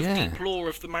obscure bit of deep lore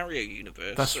of the Mario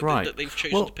universe. That's right. That they've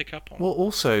chosen to pick up on. Well,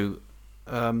 also,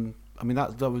 I mean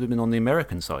that would have been on the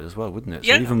American side as well, wouldn't it?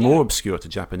 So Yeah, even more obscure to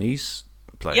Japanese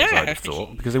players, Yeah. I'd have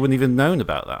thought, because they wouldn't even known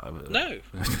about that. No.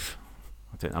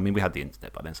 I mean, we had the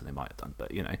internet by then, so they might have done,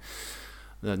 but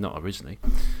not originally.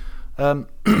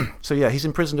 So yeah, he's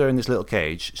imprisoned her in this little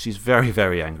cage. She's very,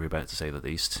 very angry about it, to say the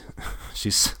least.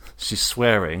 She's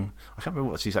swearing. I can't remember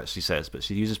what she actually says, but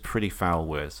she uses pretty foul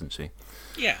words, doesn't she?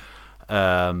 Yeah.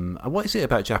 And what is it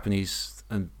about Japanese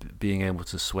and being able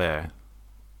to swear,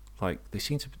 like they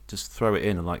seem to just throw it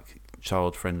in like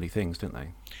child-friendly things, don't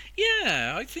they?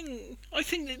 Yeah, I think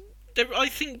that I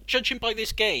think, judging by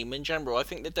this game in general, I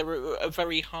think that they're a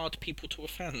very hard people to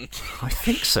offend. I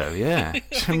think so. Yeah.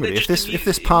 think Generally, they're if just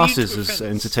this immune passes to as offence.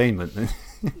 entertainment, then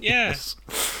Yeah. yes.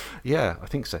 Yeah, I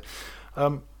think so.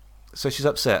 So she's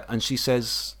upset, and she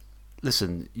says,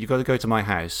 "Listen, you got to go to my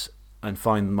house and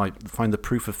find the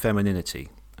proof of femininity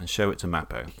and show it to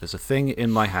Mappo. There's a thing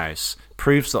in my house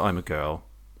proves that I'm a girl.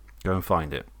 Go and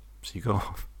find it." So you go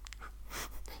off.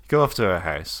 You go off to her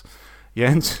house. You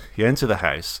enter the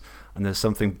house, and there's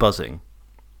something buzzing.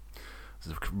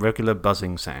 There's a regular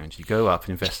buzzing sound. You go up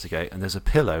and investigate, and there's a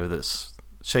pillow that's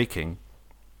shaking.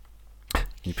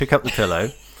 You pick up the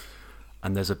pillow,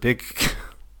 and there's a big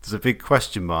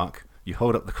question mark. You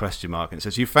hold up the question mark, and it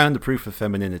says, "You found the proof of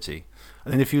femininity."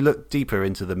 And then if you look deeper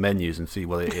into the menus and see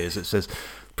what it is, it says,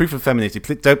 "Proof of femininity.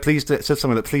 It says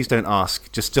something that please don't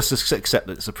ask. Just accept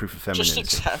that it's a proof of femininity."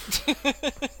 Just accept.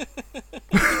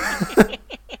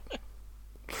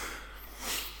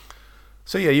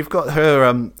 So yeah, you've got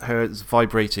her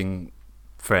vibrating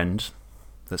friend,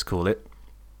 let's call it.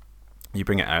 You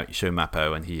bring it out, you show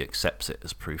Mappo, and he accepts it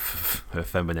as proof of her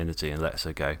femininity and lets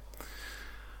her go.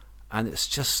 And it's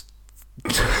just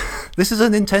this is a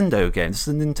Nintendo game. This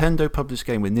is a Nintendo published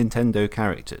game with Nintendo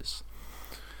characters,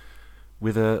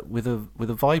 with a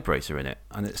vibrator in it,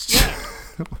 and it's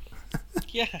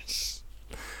Yes.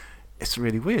 it's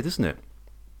really weird, isn't it?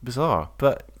 Bizarre,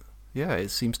 but yeah, it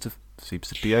seems to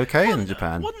be okay in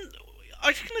Japan. I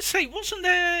was going to say, wasn't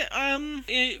there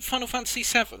in Final Fantasy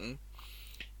VII?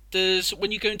 There's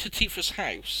when you go into Tifa's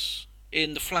house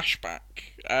in the flashback.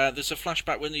 There's a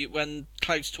flashback when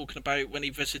Cloud's talking about when he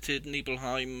visited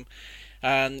Nibelheim,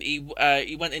 and he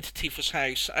went into Tifa's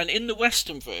house, and in the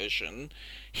Western version,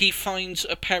 he finds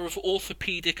a pair of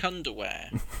orthopedic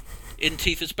underwear in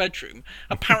Tifa's bedroom.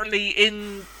 Apparently,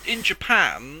 in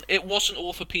Japan, it wasn't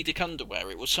orthopedic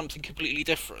underwear; it was something completely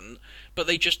different. But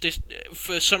they just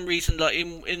for some reason, like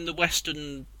in the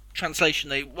Western translation,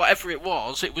 whatever it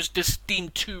was just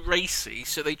deemed too racy,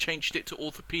 so they changed it to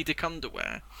orthopedic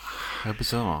underwear. How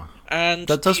bizarre! And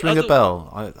That does ring a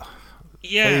bell.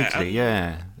 Vaguely,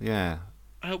 yeah.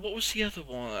 What was the other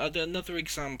one? Another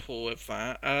example of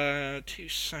that. 2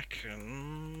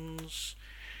 seconds.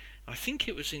 I think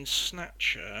it was in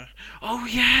Snatcher. Oh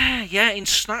yeah. In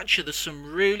Snatcher, there's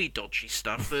some really dodgy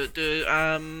stuff. It's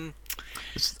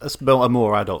a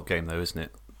more adult game, though, isn't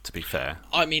it? To be fair.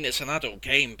 I mean, it's an adult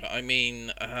game, but I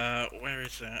mean, where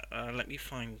is it? Let me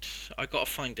find. I gotta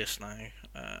find this now.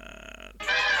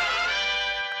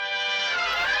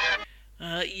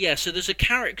 Yeah, so there's a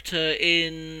character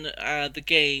in the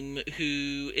game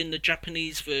who, in the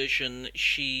Japanese version,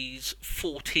 she's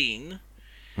 14.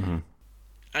 Mm-hmm.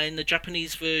 In the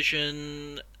Japanese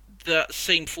version, that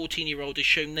same 14-year-old is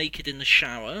shown naked in the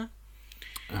shower.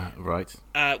 Right.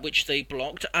 Which they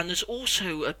blocked. And there's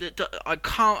also...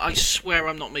 I swear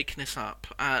I'm not making this up.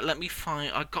 Let me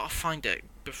find... I've got to find it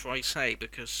before I say,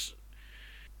 because...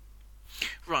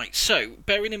 Right, so,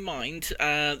 bearing in mind,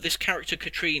 this character,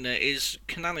 Katrina, is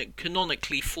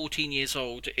canonically 14 years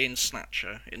old in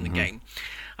Snatcher, in the game.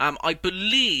 I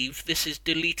believe this is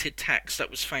deleted text that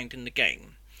was found in the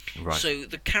game. Right. So,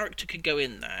 the character could go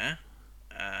in there...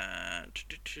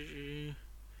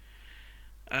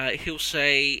 he'll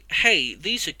say, "Hey,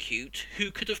 these are cute.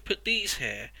 Who could have put these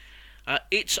here?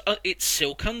 It's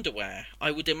silk underwear.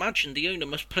 I would imagine the owner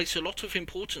must place a lot of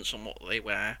importance on what they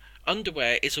wear.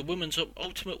 Underwear is a woman's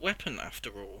ultimate weapon, after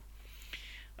all."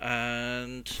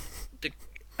 And the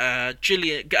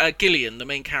Gillian, the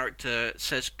main character,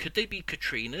 says, "Could they be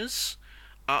Katrina's?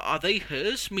 Are they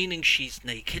hers? Meaning she's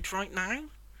naked right now?"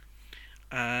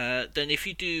 Then if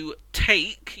you do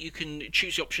take, you can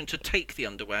choose the option to take the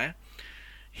underwear.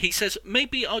 He says,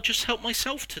 "Maybe I'll just help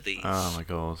myself to these." Oh my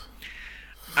god.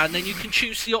 And then you can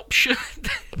choose the option...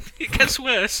 It gets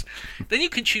worse. Then you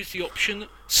can choose the option,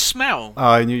 smell. Oh,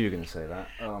 I knew you were going to say that.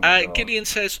 Oh my god. Gideon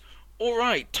says,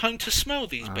 "Alright, time to smell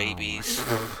these babies.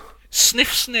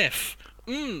 Sniff, sniff.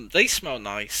 They smell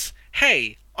nice.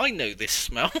 Hey, I know this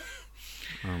smell."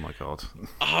 Oh my god.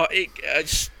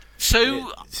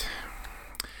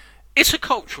 It's a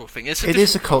cultural thing. It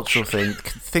is a cultural thing.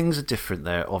 Things are different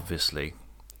there, obviously.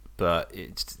 But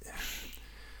it's...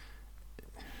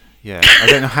 Yeah, I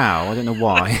don't know how, I don't know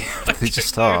why, but they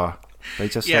just are. They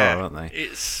just are, aren't they?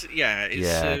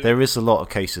 There is a lot of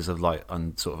cases of like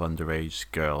sort of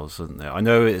underage girls, isn't there? I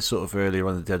know it's sort of earlier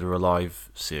on in the Dead or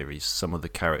Alive series, some of the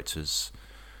characters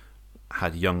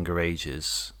had younger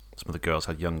ages. Some of the girls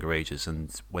had younger ages,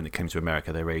 and when it came to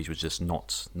America, their age was just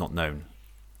not known.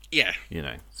 Yeah. You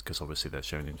know, because obviously they're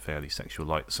shown in fairly sexual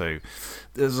light. So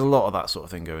there's a lot of that sort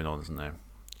of thing going on, isn't there?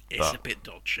 It's a bit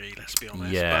dodgy, let's be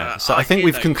honest. Yeah. But So I think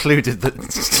we've concluded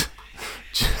that.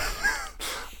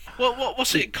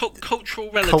 What's it?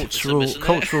 Cultural relativism, isn't it?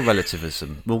 Cultural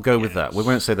relativism. We'll go with that. We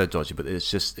won't say they're dodgy, but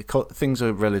it's just things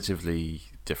are relatively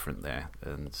different there,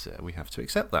 and we have to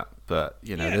accept that. But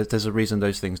you know, there's a reason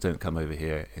those things don't come over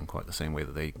here in quite the same way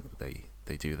that they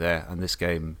do there. And this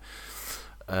game,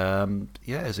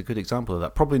 is a good example of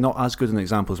that. Probably not as good an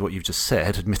example as what you've just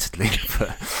said, admittedly,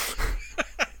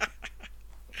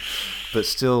 but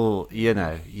still, you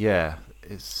know,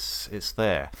 it's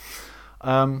there.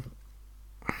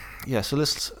 So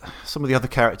some of the other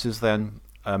characters then.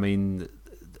 I mean,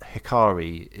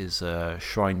 Hikari is a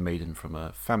shrine maiden from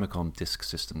a Famicom Disk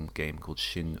System game called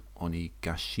Shin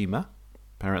Onigashima,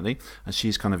 apparently, and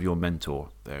she's kind of your mentor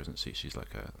there, isn't she? She's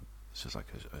like a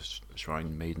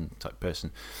shrine maiden type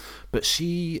person, but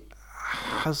she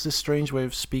has this strange way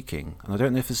of speaking, and I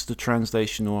don't know if it's the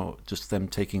translation or just them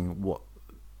taking what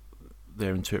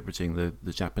they're interpreting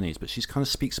the Japanese, but she kind of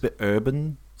speaks a bit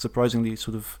urban, surprisingly,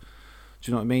 sort of. Do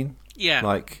you know what I mean? Yeah.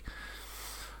 Like,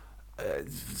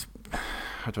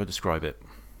 how do I describe it?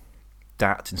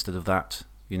 Dat instead of that,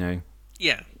 you know?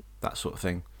 Yeah. That sort of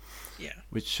thing. Yeah.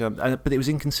 Which, but it was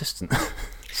inconsistent.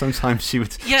 Sometimes she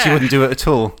wouldn't do it at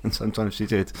all, and sometimes she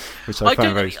did, which I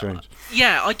found very strange.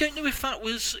 Yeah, I don't know if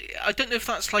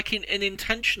that's like an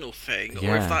intentional thing,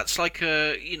 or if that's like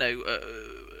because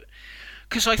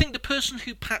I think the person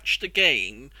who patched the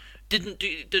game didn't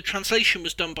do the translation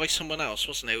was done by someone else,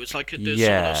 wasn't it? It was like someone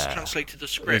else translated the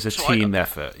script. It was a team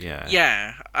effort, yeah.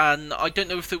 Yeah, and I don't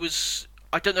know if that's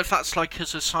like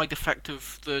as a side effect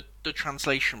of the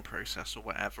translation process or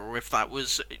whatever, or if that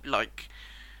was like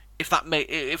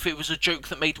if it was a joke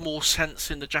that made more sense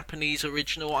in the Japanese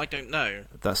original. I don't know.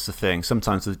 That's the thing.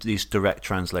 Sometimes these direct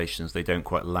translations, they don't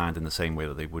quite land in the same way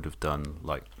that they would have done,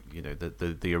 like, you know,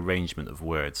 the arrangement of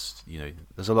words. You know,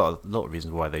 there's a lot of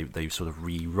reasons why they sort of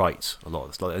rewrite a lot.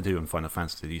 It's like they do in Final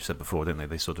Fantasy. You said before, didn't they?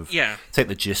 They sort of take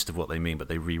the gist of what they mean, but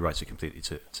they rewrite it completely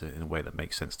to in a way that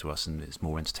makes sense to us, and it's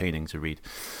more entertaining to read.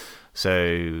 So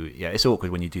yeah, it's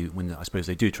awkward when I suppose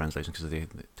they do translations, because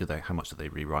how much do they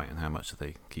rewrite and how much do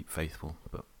they keep faithful?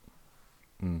 But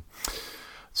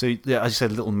so yeah, as you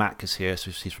said, Little Mac is here.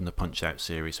 So he's from the Punch Out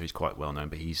series, so he's quite well known.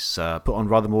 But he's put on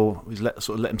rather more. He's let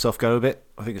himself go a bit.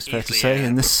 I think it's fair to say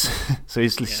in this. So he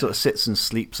sort of sits and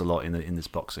sleeps a lot in this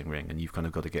boxing ring, and you've kind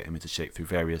of got to get him into shape through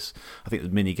various, I think, the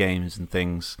mini games and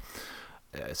things.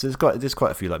 So there's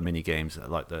quite a few like mini games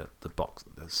like the box.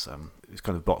 It's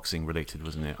kind of boxing related,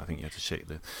 wasn't it? I think you had to shake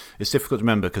It's difficult to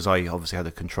remember because I obviously had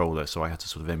a controller, so I had to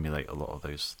sort of emulate a lot of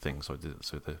those things. So I did.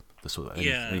 So the sort of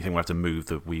anything where I have to move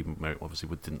the Wii remote obviously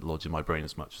didn't lodge in my brain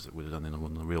as much as it would have done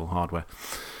on the real hardware.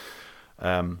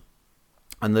 And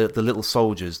the little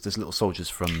soldiers. There's little soldiers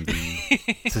from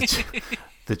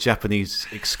the Japanese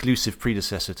exclusive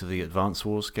predecessor to the Advance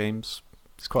Wars games.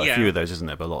 There's quite a few of those, isn't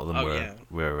there? But a lot of them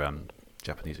were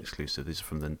Japanese exclusive. These are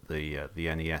from the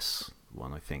NES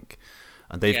one, I think,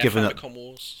 and they've given up.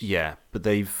 Wars. Yeah, but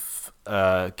they've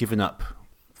given up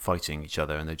fighting each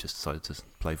other, and they've just decided to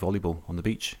play volleyball on the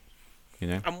beach. You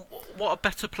know, and what a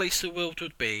better place the world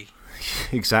would be.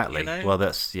 Exactly. You know? Well,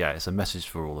 it's a message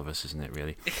for all of us, isn't it?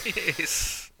 Really. It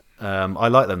is. I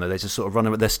like them though. They just sort of run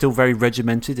around. They're still very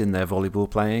regimented in their volleyball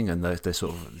playing, and they're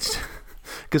sort of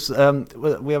because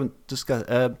we haven't discussed.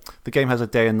 The game has a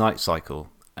day and night cycle.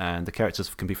 And the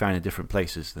characters can be found in different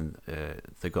places, and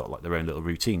they've got like their own little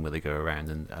routine where they go around.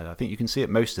 And I think you can see it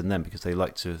most in them because they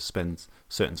like to spend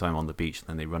certain time on the beach, and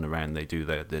then they run around. And they do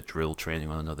their drill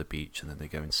training on another beach, and then they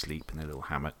go and sleep in their little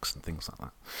hammocks and things like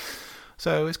that.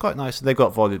 So it's quite nice. They've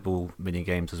got volleyball mini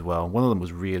games as well. One of them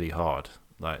was really hard.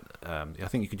 Like I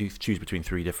think you could choose between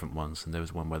 3 different ones, and there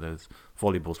was one where those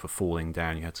volleyballs were falling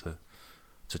down. You had to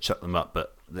chuck them up,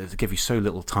 but they give you so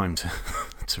little time to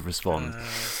respond.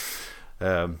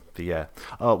 But yeah,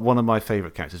 one of my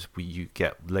favourite characters you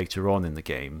get later on in the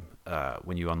game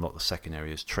when you unlock the second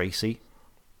area is Tracy,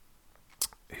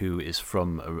 who is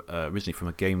from originally from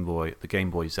the Game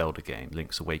Boy Zelda game,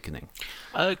 Link's Awakening.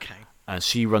 Okay. And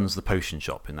she runs the potion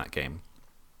shop in that game.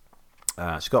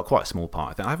 She's got quite a small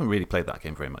part. I haven't really played that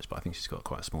game very much, but I think she's got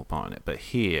quite a small part in it. But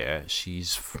here,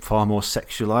 she's far more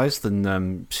sexualised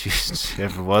than she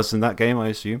ever was in that game, I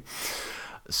assume.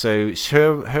 So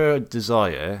her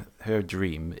desire, her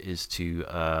dream, is to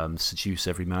seduce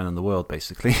every man in the world,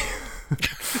 basically.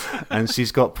 And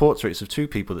she's got portraits of 2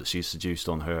 people that she's seduced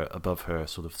on her above her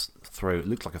sort of throne. It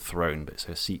looks like a throne, but it's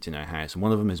her seat in her house. And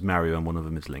one of them is Mario, and one of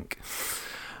them is Link.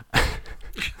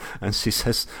 And she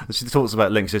talks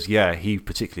about Link. She says, "Yeah, he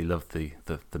particularly loved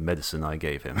the medicine I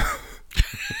gave him."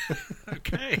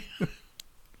 Okay.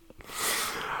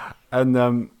 And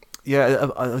a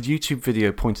YouTube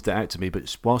video pointed it out to me.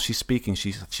 But while she's speaking,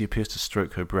 she appears to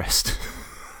stroke her breast.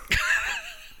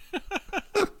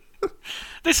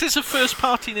 This is a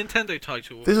first-party Nintendo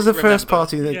title. This is a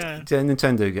first-party Yeah.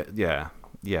 Nintendo.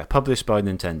 Yeah, published by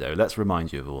Nintendo. Let's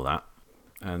remind you of all that.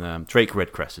 And Drake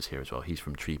Redcrest is here as well. He's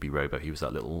from Chibi Robo. He was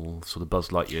that little sort of Buzz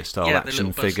Lightyear style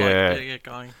action figure.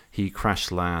 Guy. He crash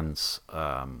lands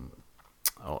on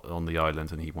the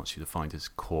island, and he wants you to find his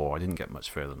core. I didn't get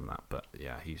much further than that, but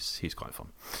yeah, he's quite fun.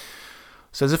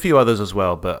 So there's a few others as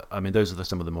well, but I mean those are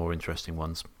some of the more interesting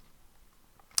ones.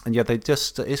 And yeah,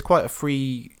 it's quite a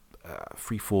free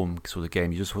form sort of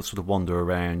game. You just sort of wander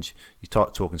around. You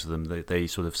start talking to them. They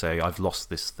sort of say, "I've lost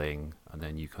this thing," and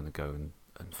then you kind of go and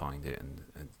find it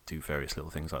and do various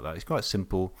little things like that. It's quite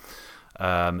simple,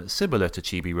 similar to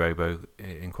Chibi Robo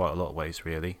in quite a lot of ways,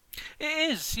 really.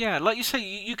 It is, yeah. Like you say,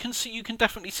 you can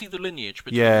definitely see the lineage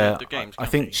between the games. I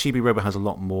think Chibi Robo has a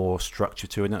lot more structure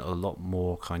to it, a lot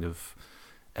more kind of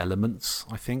elements,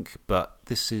 I think. But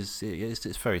this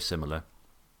it's very similar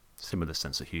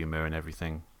sense of humour and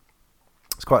everything.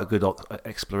 It's quite a good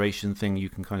exploration thing. You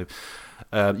can kind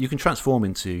of you can transform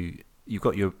into. You've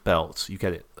got your belt. You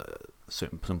get it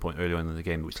some point earlier on in the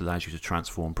game, which allows you to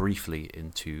transform briefly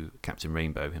into Captain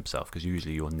Rainbow himself, because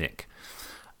usually you're Nick,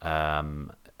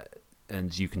 and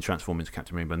you can transform into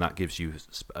Captain Rainbow, and that gives you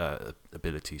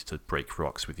abilities to break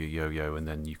rocks with your yo-yo, and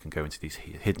then you can go into these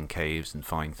hidden caves and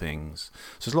find things.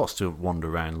 So there's lots to wander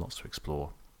around, lots to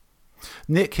explore.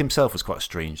 Nick himself was quite a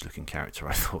strange-looking character,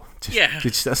 I thought.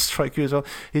 Did that strike you as well?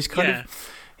 He's kind of.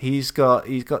 He's got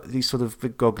these sort of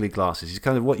big goggly glasses. He's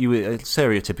kind of a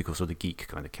stereotypical sort of geek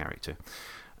kind of character.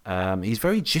 He's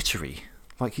very jittery,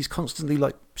 like he's constantly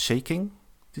like shaking.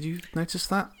 Did you notice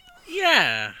that?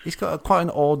 Yeah. He's got quite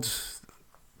an odd.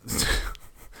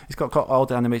 He's got quite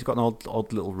odd anime. He's got an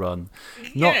odd little run.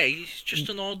 He's just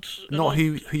an odd.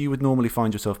 Who you would normally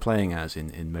find yourself playing as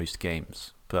in most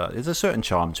games, but there's a certain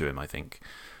charm to him, I think.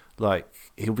 Like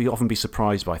he'll often be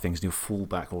surprised by things, and he'll fall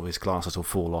back, or his glasses will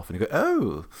fall off, and he'll go,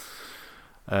 "Oh!"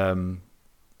 And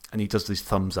he does these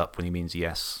thumbs up when he means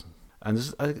yes. And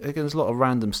there's a lot of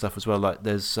random stuff as well. Like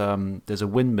there's a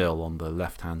windmill on the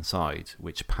left-hand side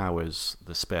which powers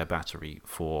the spare battery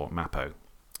for Mappo.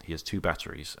 He has 2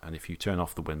 batteries, and if you turn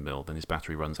off the windmill, then his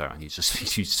battery runs out, and he's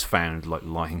just found like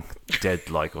lying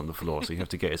dead like on the floor. So you have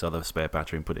to get his other spare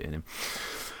battery and put it in him.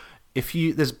 If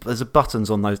there's a buttons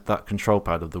on that control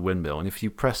pad of the windmill, and if you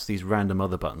press these random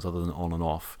other buttons other than on and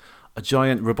off, a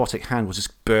giant robotic hand will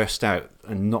just burst out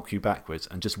and knock you backwards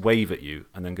and just wave at you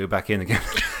and then go back in again.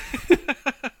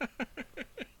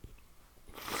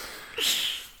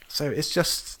 So it's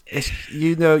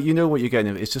you know what you're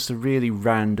getting. It's just a really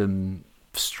random,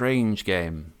 strange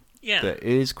game that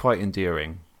is quite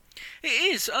endearing. It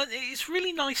is. It's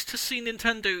really nice to see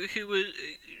Nintendo,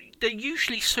 they're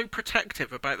usually so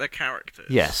protective about their characters.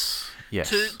 Yes.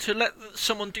 To let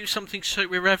someone do something so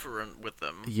irreverent with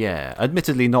them. Yeah,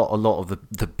 admittedly, not a lot of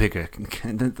the bigger.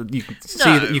 You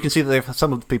can see that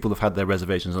some of the people have had their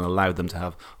reservations and allowed them to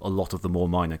have a lot of the more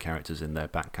minor characters in their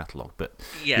back catalogue. But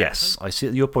yes, I see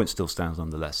your point still stands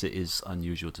nonetheless. It is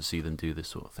unusual to see them do this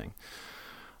sort of thing,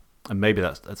 and maybe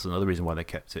that's another reason why they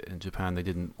kept it in Japan. They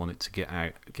didn't want it to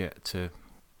get to,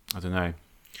 I don't know.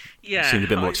 Yeah, it seemed a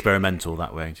bit more experimental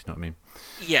that way. Do you know what I mean?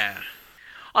 Yeah,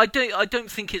 I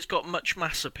don't think it's got much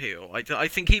mass appeal. I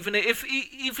think even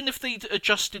if they'd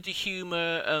adjusted the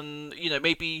humour and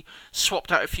maybe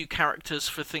swapped out a few characters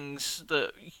for things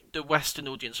that the Western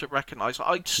audience would recognise,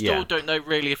 I still don't know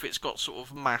really if it's got sort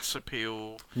of mass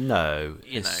appeal. No,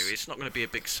 it's not going to be a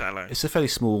big seller. It's a fairly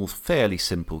small, fairly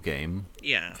simple game.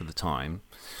 Yeah. For the time.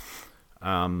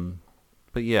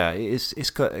 But yeah,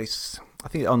 I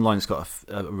think online's got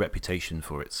a reputation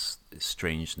for its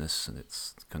strangeness and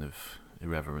its kind of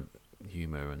irreverent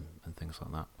humour and things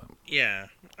like that. But yeah,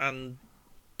 and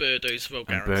Birdo's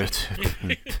vulgarity.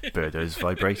 Birdo's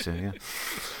vibrator,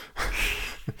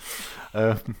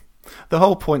 yeah. The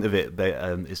whole point of it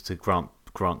is to grant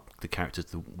the characters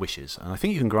the wishes, and I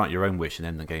think you can grant your own wish and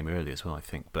end the game early as well, I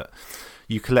think. But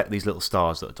you collect these little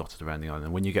stars that are dotted around the island,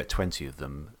 and when you get 20 of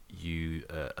them,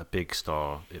 a big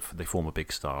star, they form a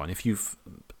big star, and if you've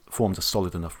formed a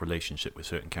solid enough relationship with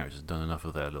certain characters and done enough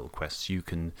of their little quests, you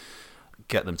can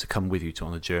get them to come with you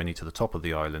on a journey to the top of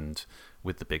the island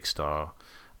with the big star,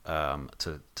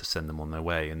 to send them on their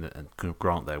way and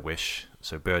grant their wish.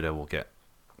 So Birdo will get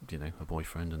a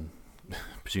boyfriend, and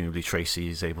presumably Tracy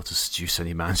is able to seduce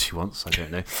any man she wants. I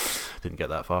don't know, didn't get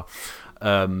that far.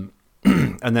 And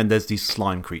And then there's these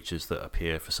slime creatures that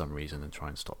appear for some reason and try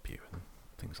and stop you and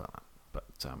things like that. But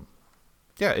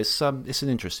yeah, it's an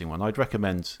interesting one. I'd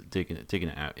recommend digging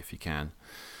it out if you can,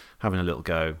 having a little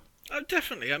go. Oh,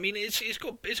 definitely. I mean, it's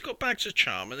got bags of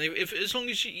charm, and if as long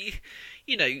as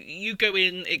you go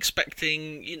in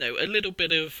expecting a little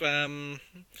bit of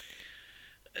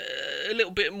a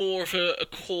little bit more of a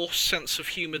coarse sense of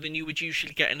humour than you would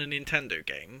usually get in a Nintendo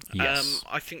game. Yes.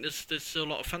 I think there's a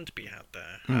lot of fun to be had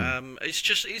there. Mm.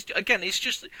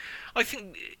 I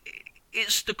think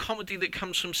it's the comedy that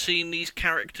comes from seeing these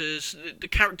characters, the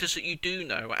characters that you do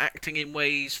know, acting in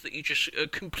ways that you just are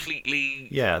completely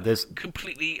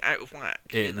completely out of whack.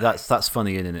 That's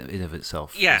funny in of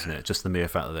itself, yeah. Isn't it? Just the mere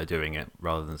fact that they're doing it,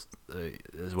 rather than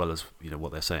as well as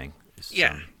what they're saying. It's,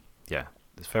 yeah.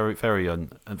 It's a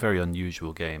very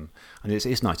unusual game, and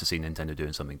it's nice to see Nintendo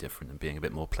doing something different and being a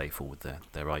bit more playful with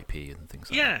their IP and things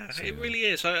like that. Yeah, so, it really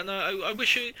is. I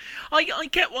wish I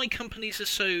get why companies are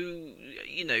so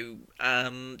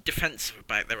defensive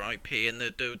about their IP and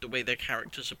the way their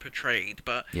characters are portrayed,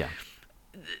 but yeah,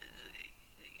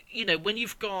 when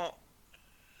you've got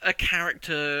a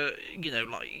character,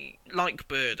 like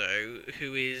Birdo,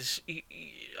 who is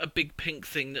a big pink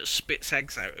thing that spits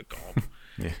eggs out a gob.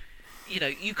 yeah.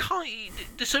 You can't.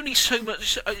 There's only so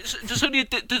much. There's only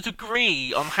the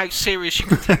degree on how serious you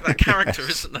can take that character,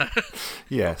 isn't there?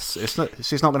 Yes, it's not.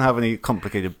 She's not going to have any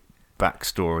complicated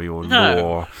backstory or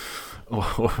lore,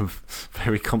 or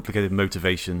very complicated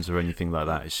motivations or anything like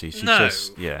that. Is she? She's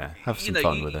just have some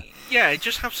fun with it. Yeah,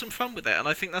 just have some fun with it, and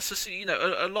I think that's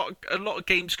a lot of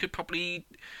games could probably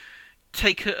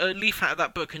take a leaf out of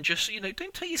that book and just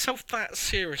don't take yourself that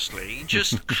seriously.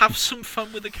 Just have some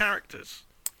fun with the characters.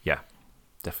 Yeah.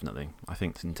 Definitely. I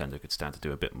think Nintendo could stand to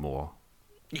do a bit more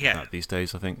these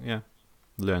days, I think. Yeah.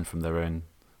 Learn from their own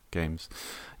games.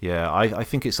 Yeah, I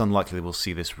think it's unlikely we'll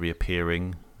see this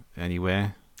reappearing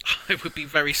anywhere. I would be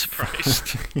very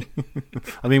surprised.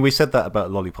 I mean, we said that about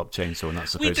Lollipop Chainsaw, and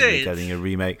that's supposedly getting a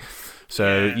remake.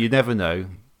 So you never know,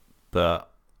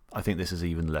 but I think this is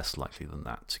even less likely than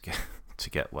that to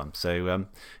get one. So,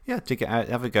 dig it out,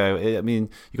 have a go. I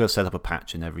mean, you've got to set up a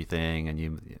patch and everything, and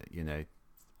you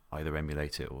either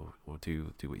emulate it or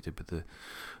do what you did with the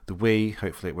Wii.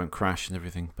 Hopefully it won't crash and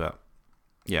everything. But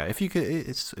yeah, if you could,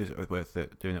 it's worth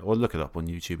it doing it. Or look it up on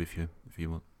YouTube if you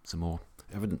want some more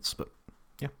evidence. But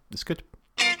yeah, it's good.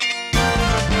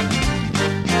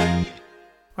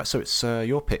 Right, so it's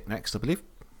your pick next, I believe.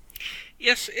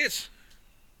 Yes, it is.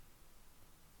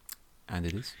 And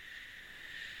it is.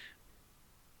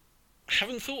 I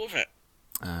haven't thought of it.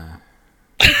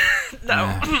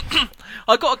 No,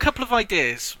 I got a couple of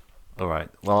ideas. All right.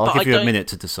 Well, I'll give you a minute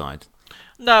to decide.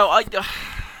 No,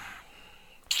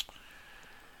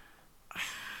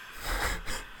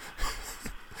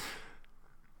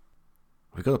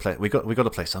 we got to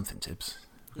play something, Tibbs.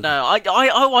 No,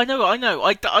 I know.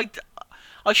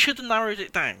 I should have narrowed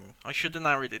it down.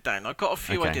 I've got a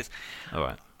few ideas. All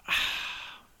right.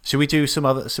 Should we do some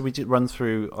other? Should we run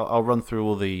through? I'll run through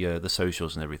all the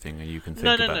socials and everything, and you can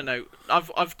think about. No.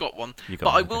 I've got one.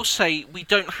 I will say we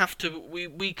don't have to.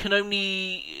 We can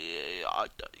only.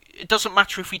 It doesn't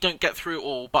matter if we don't get through it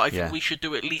all, but I think we should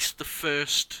do at least the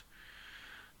first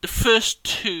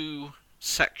two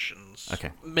sections.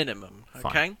 Okay. Minimum. Fine.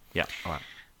 Okay. Yeah. All right.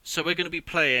 So we're going to be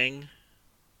playing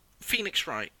Phoenix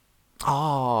Wright.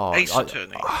 Oh, Ace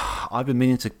Attorney. I've been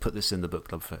meaning to put this in the book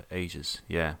club for ages.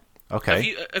 Yeah.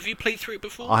 Okay. Have you played through it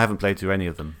before? I haven't played through any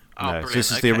of them. No. So this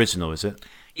is the original, is it?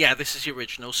 Yeah, this is the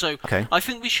original. So I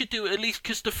think we should do it at least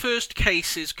because the first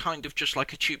case is kind of just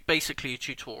like basically a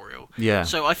tutorial. Yeah.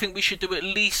 So I think we should do at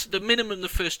least the minimum the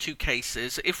first two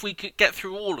cases. If we could get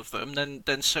through all of them,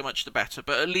 then so much the better.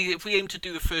 But at least if we aim to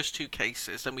do the first two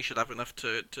cases, then we should have enough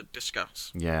to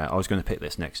discuss. Yeah, I was going to pick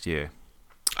this next year.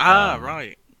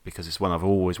 Right. Because it's one I've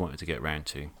always wanted to get round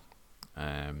to.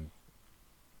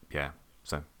 Yeah.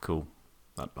 So cool.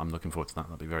 I'm looking forward to that.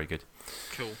 That'll be very good.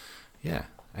 Cool. Yeah.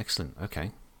 Excellent.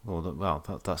 Okay. Well,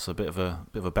 that's a bit of a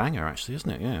banger, actually, isn't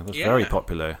it? Yeah. That's a very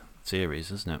popular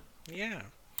series, isn't it? Yeah.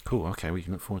 Cool. Okay. We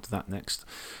can look forward to that next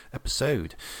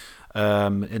episode.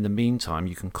 In the meantime,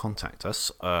 you can contact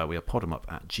us. We are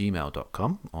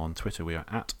podemup@gmail.com. On Twitter, we are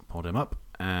 @podemup.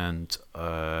 And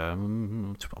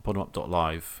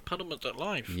podemup.live.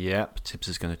 Podemup.live. Yep. Tibbs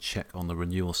is going to check on the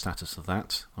renewal status of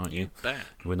that, aren't you? Bet.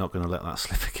 We're not going to let that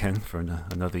slip again for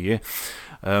another year.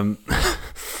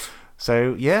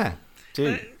 So yeah,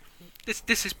 dude.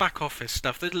 This is back office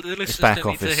stuff. The listeners don't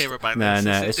need to hear about this.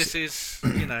 No, this is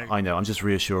I know. I'm just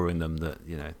reassuring them that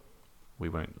we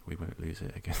won't lose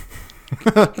it again.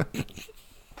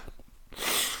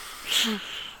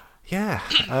 Yeah.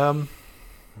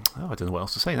 I don't know what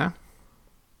else to say now.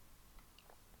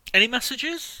 Any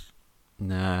messages?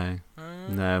 No.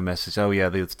 No message. Oh, yeah,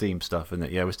 the Steam stuff, isn't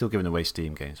it? Yeah, we're still giving away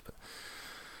Steam games, but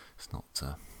it's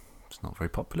not very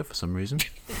popular for some reason.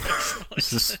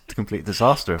 It's just a complete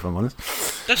disaster, if I'm honest.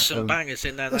 There's some bangers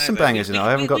in there. There's some bangers in there.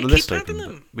 I haven't got the list open.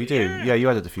 But we do. Yeah, you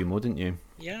added a few more, didn't you?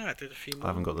 Yeah, I did a few more. I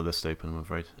haven't got the list open, I'm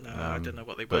afraid. No, I don't know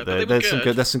what they were, but they were there's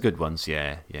good. There's some good ones,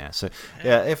 yeah. So,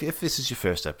 yeah, if this is your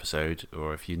first episode,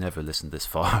 or if you never listened this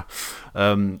far,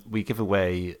 we give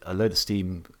away a load of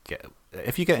Steam.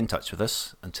 If you get in touch with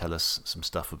us and tell us some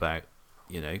stuff about,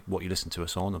 what you listen to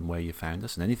us on and where you found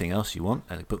us and anything else you want,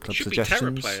 book club suggestions.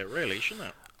 Should be TerraPlayer, really, shouldn't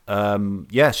it?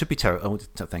 Yeah, it should be Terra. Oh,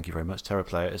 thank you very much.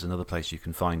 TerraPlayer is another place you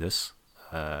can find us.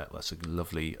 That's a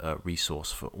lovely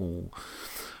resource for all,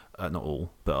 not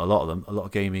all, but a lot of them, a lot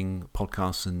of gaming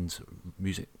podcasts and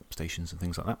music stations and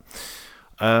things like that.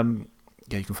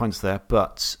 Yeah, you can find us there.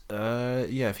 But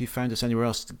yeah, if you found us anywhere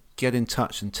else, get in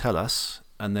touch and tell us,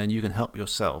 and then you can help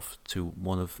yourself to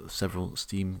one of several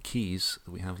Steam keys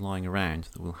that we have lying around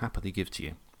that we'll happily give to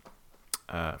you.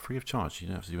 Free of charge. You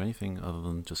don't have to do anything other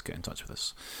than just get in touch with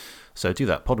us. So do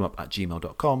that,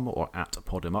 poddemup@gmail.com or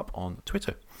 @poddemup on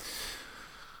Twitter.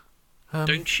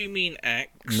 Don't you mean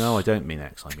X? No, I don't mean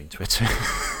X, I mean Twitter.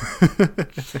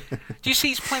 Do you see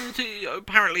he's planning to...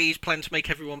 Apparently he's planning to make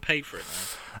everyone pay for it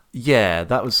now. Yeah,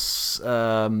 that was...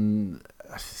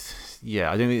 yeah,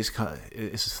 I don't think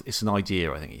it's an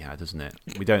idea I think he had, isn't it?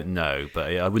 We don't know,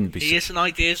 but I wouldn't be... He is an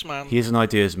ideas man. He is an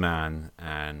ideas man,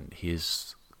 and he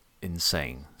is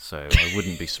insane, so I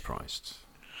wouldn't be surprised.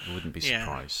 I wouldn't be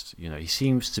surprised. He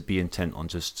seems to be intent on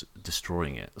just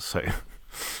destroying it, so...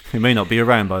 He may not be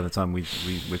around by the time we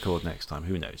record next time.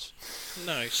 Who knows?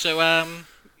 No. So,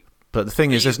 but the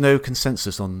thing is, there's no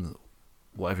consensus on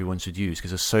what everyone should use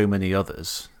because there's so many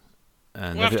others,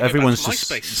 and everyone's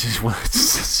just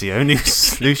it's the only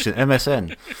solution.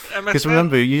 MSN. Because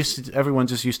remember, everyone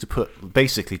just used to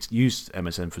basically use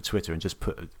MSN for Twitter and just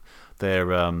put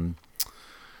their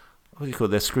what do you call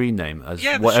it, their screen name as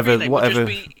whatever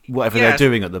they're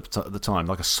doing at the time,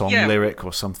 like a song lyric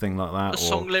or something like that.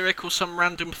 Song lyric or some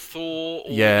random thought,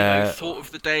 or thought of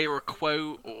the day or a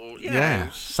quote, or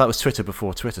So that was Twitter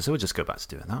before Twitter. So we'll just go back to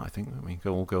doing that. I think we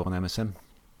all go on MSN.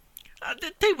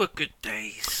 They were good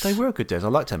days. They were good days. I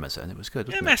liked MSN. It was good.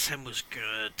 MSN was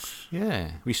good.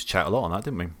 Yeah, we used to chat a lot on that,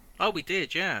 didn't we? Oh, we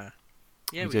did. Yeah.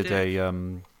 Yeah, we did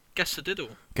a Guess the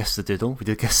Diddle. Guess the Diddle. We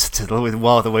did Guess the Diddle with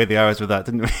Wild Away the Hours with that,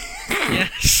 didn't we?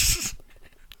 Yes.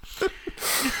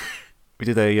 We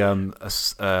did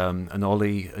an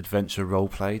Ollie adventure role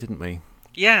play, didn't we?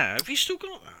 Yeah. Have you still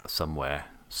got that? Somewhere.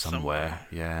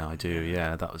 Yeah, I do.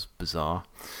 Yeah, that was bizarre.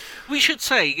 We should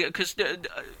say, because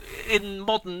in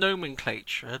modern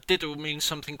nomenclature, diddle means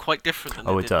something quite different than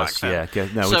it does. Back then.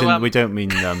 Yeah. No, so, we don't mean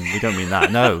that.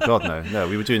 No, God, no. No,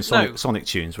 we were doing Sonic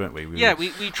tunes, weren't we?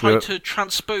 We tried to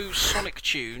transpose Sonic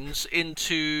tunes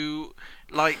into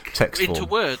into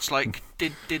words like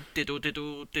diddle diddle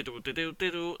diddle diddle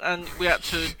diddle, and we had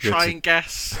to try and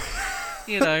guess.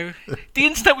 The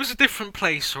internet was a different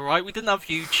place, all right? We didn't have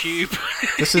YouTube.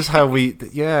 This is how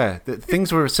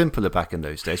things were simpler back in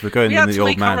those days. We're going into the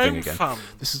old man thing again. Fun.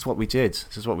 This is what we did.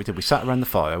 We sat around the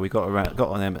fire. We got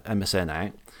on MSN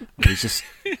out. And we just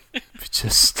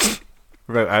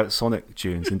wrote out Sonic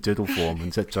tunes in diddle form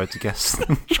and tried to guess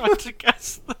them.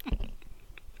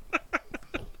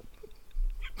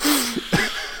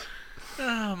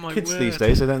 Oh, my Kids word. these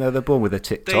days, they don't know they're born with a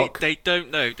TikTok. They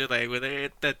don't know, do they? With their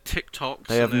TikToks.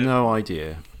 They have no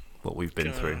idea what we've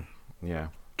been through. Yeah.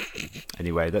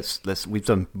 Anyway, we've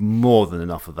done more than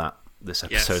enough of that this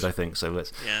episode, I think. So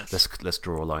let's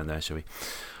draw a line there, shall we?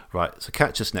 Right. So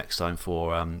catch us next time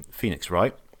for Phoenix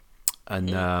Wright.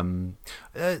 And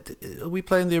are we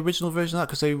playing the original version of that?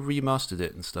 Because they remastered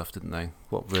it and stuff, didn't they?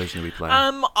 What version are we playing?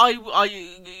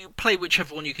 I play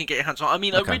whichever one you can get your hands on. I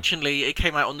mean, originally it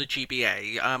came out on the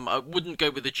GBA. I wouldn't go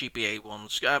with the GBA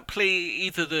ones. Play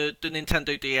either the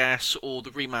Nintendo DS or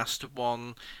the remastered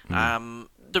one.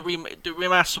 The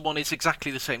remastered one is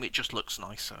exactly the same. It just looks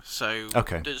nicer. So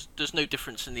there's no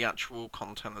difference in the actual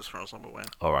content as far as I'm aware.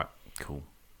 All right. Cool.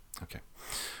 Okay.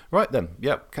 Right then.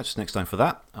 Yep. Catch us next time for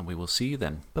that, and we will see you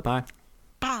then. Bye-bye.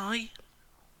 Bye.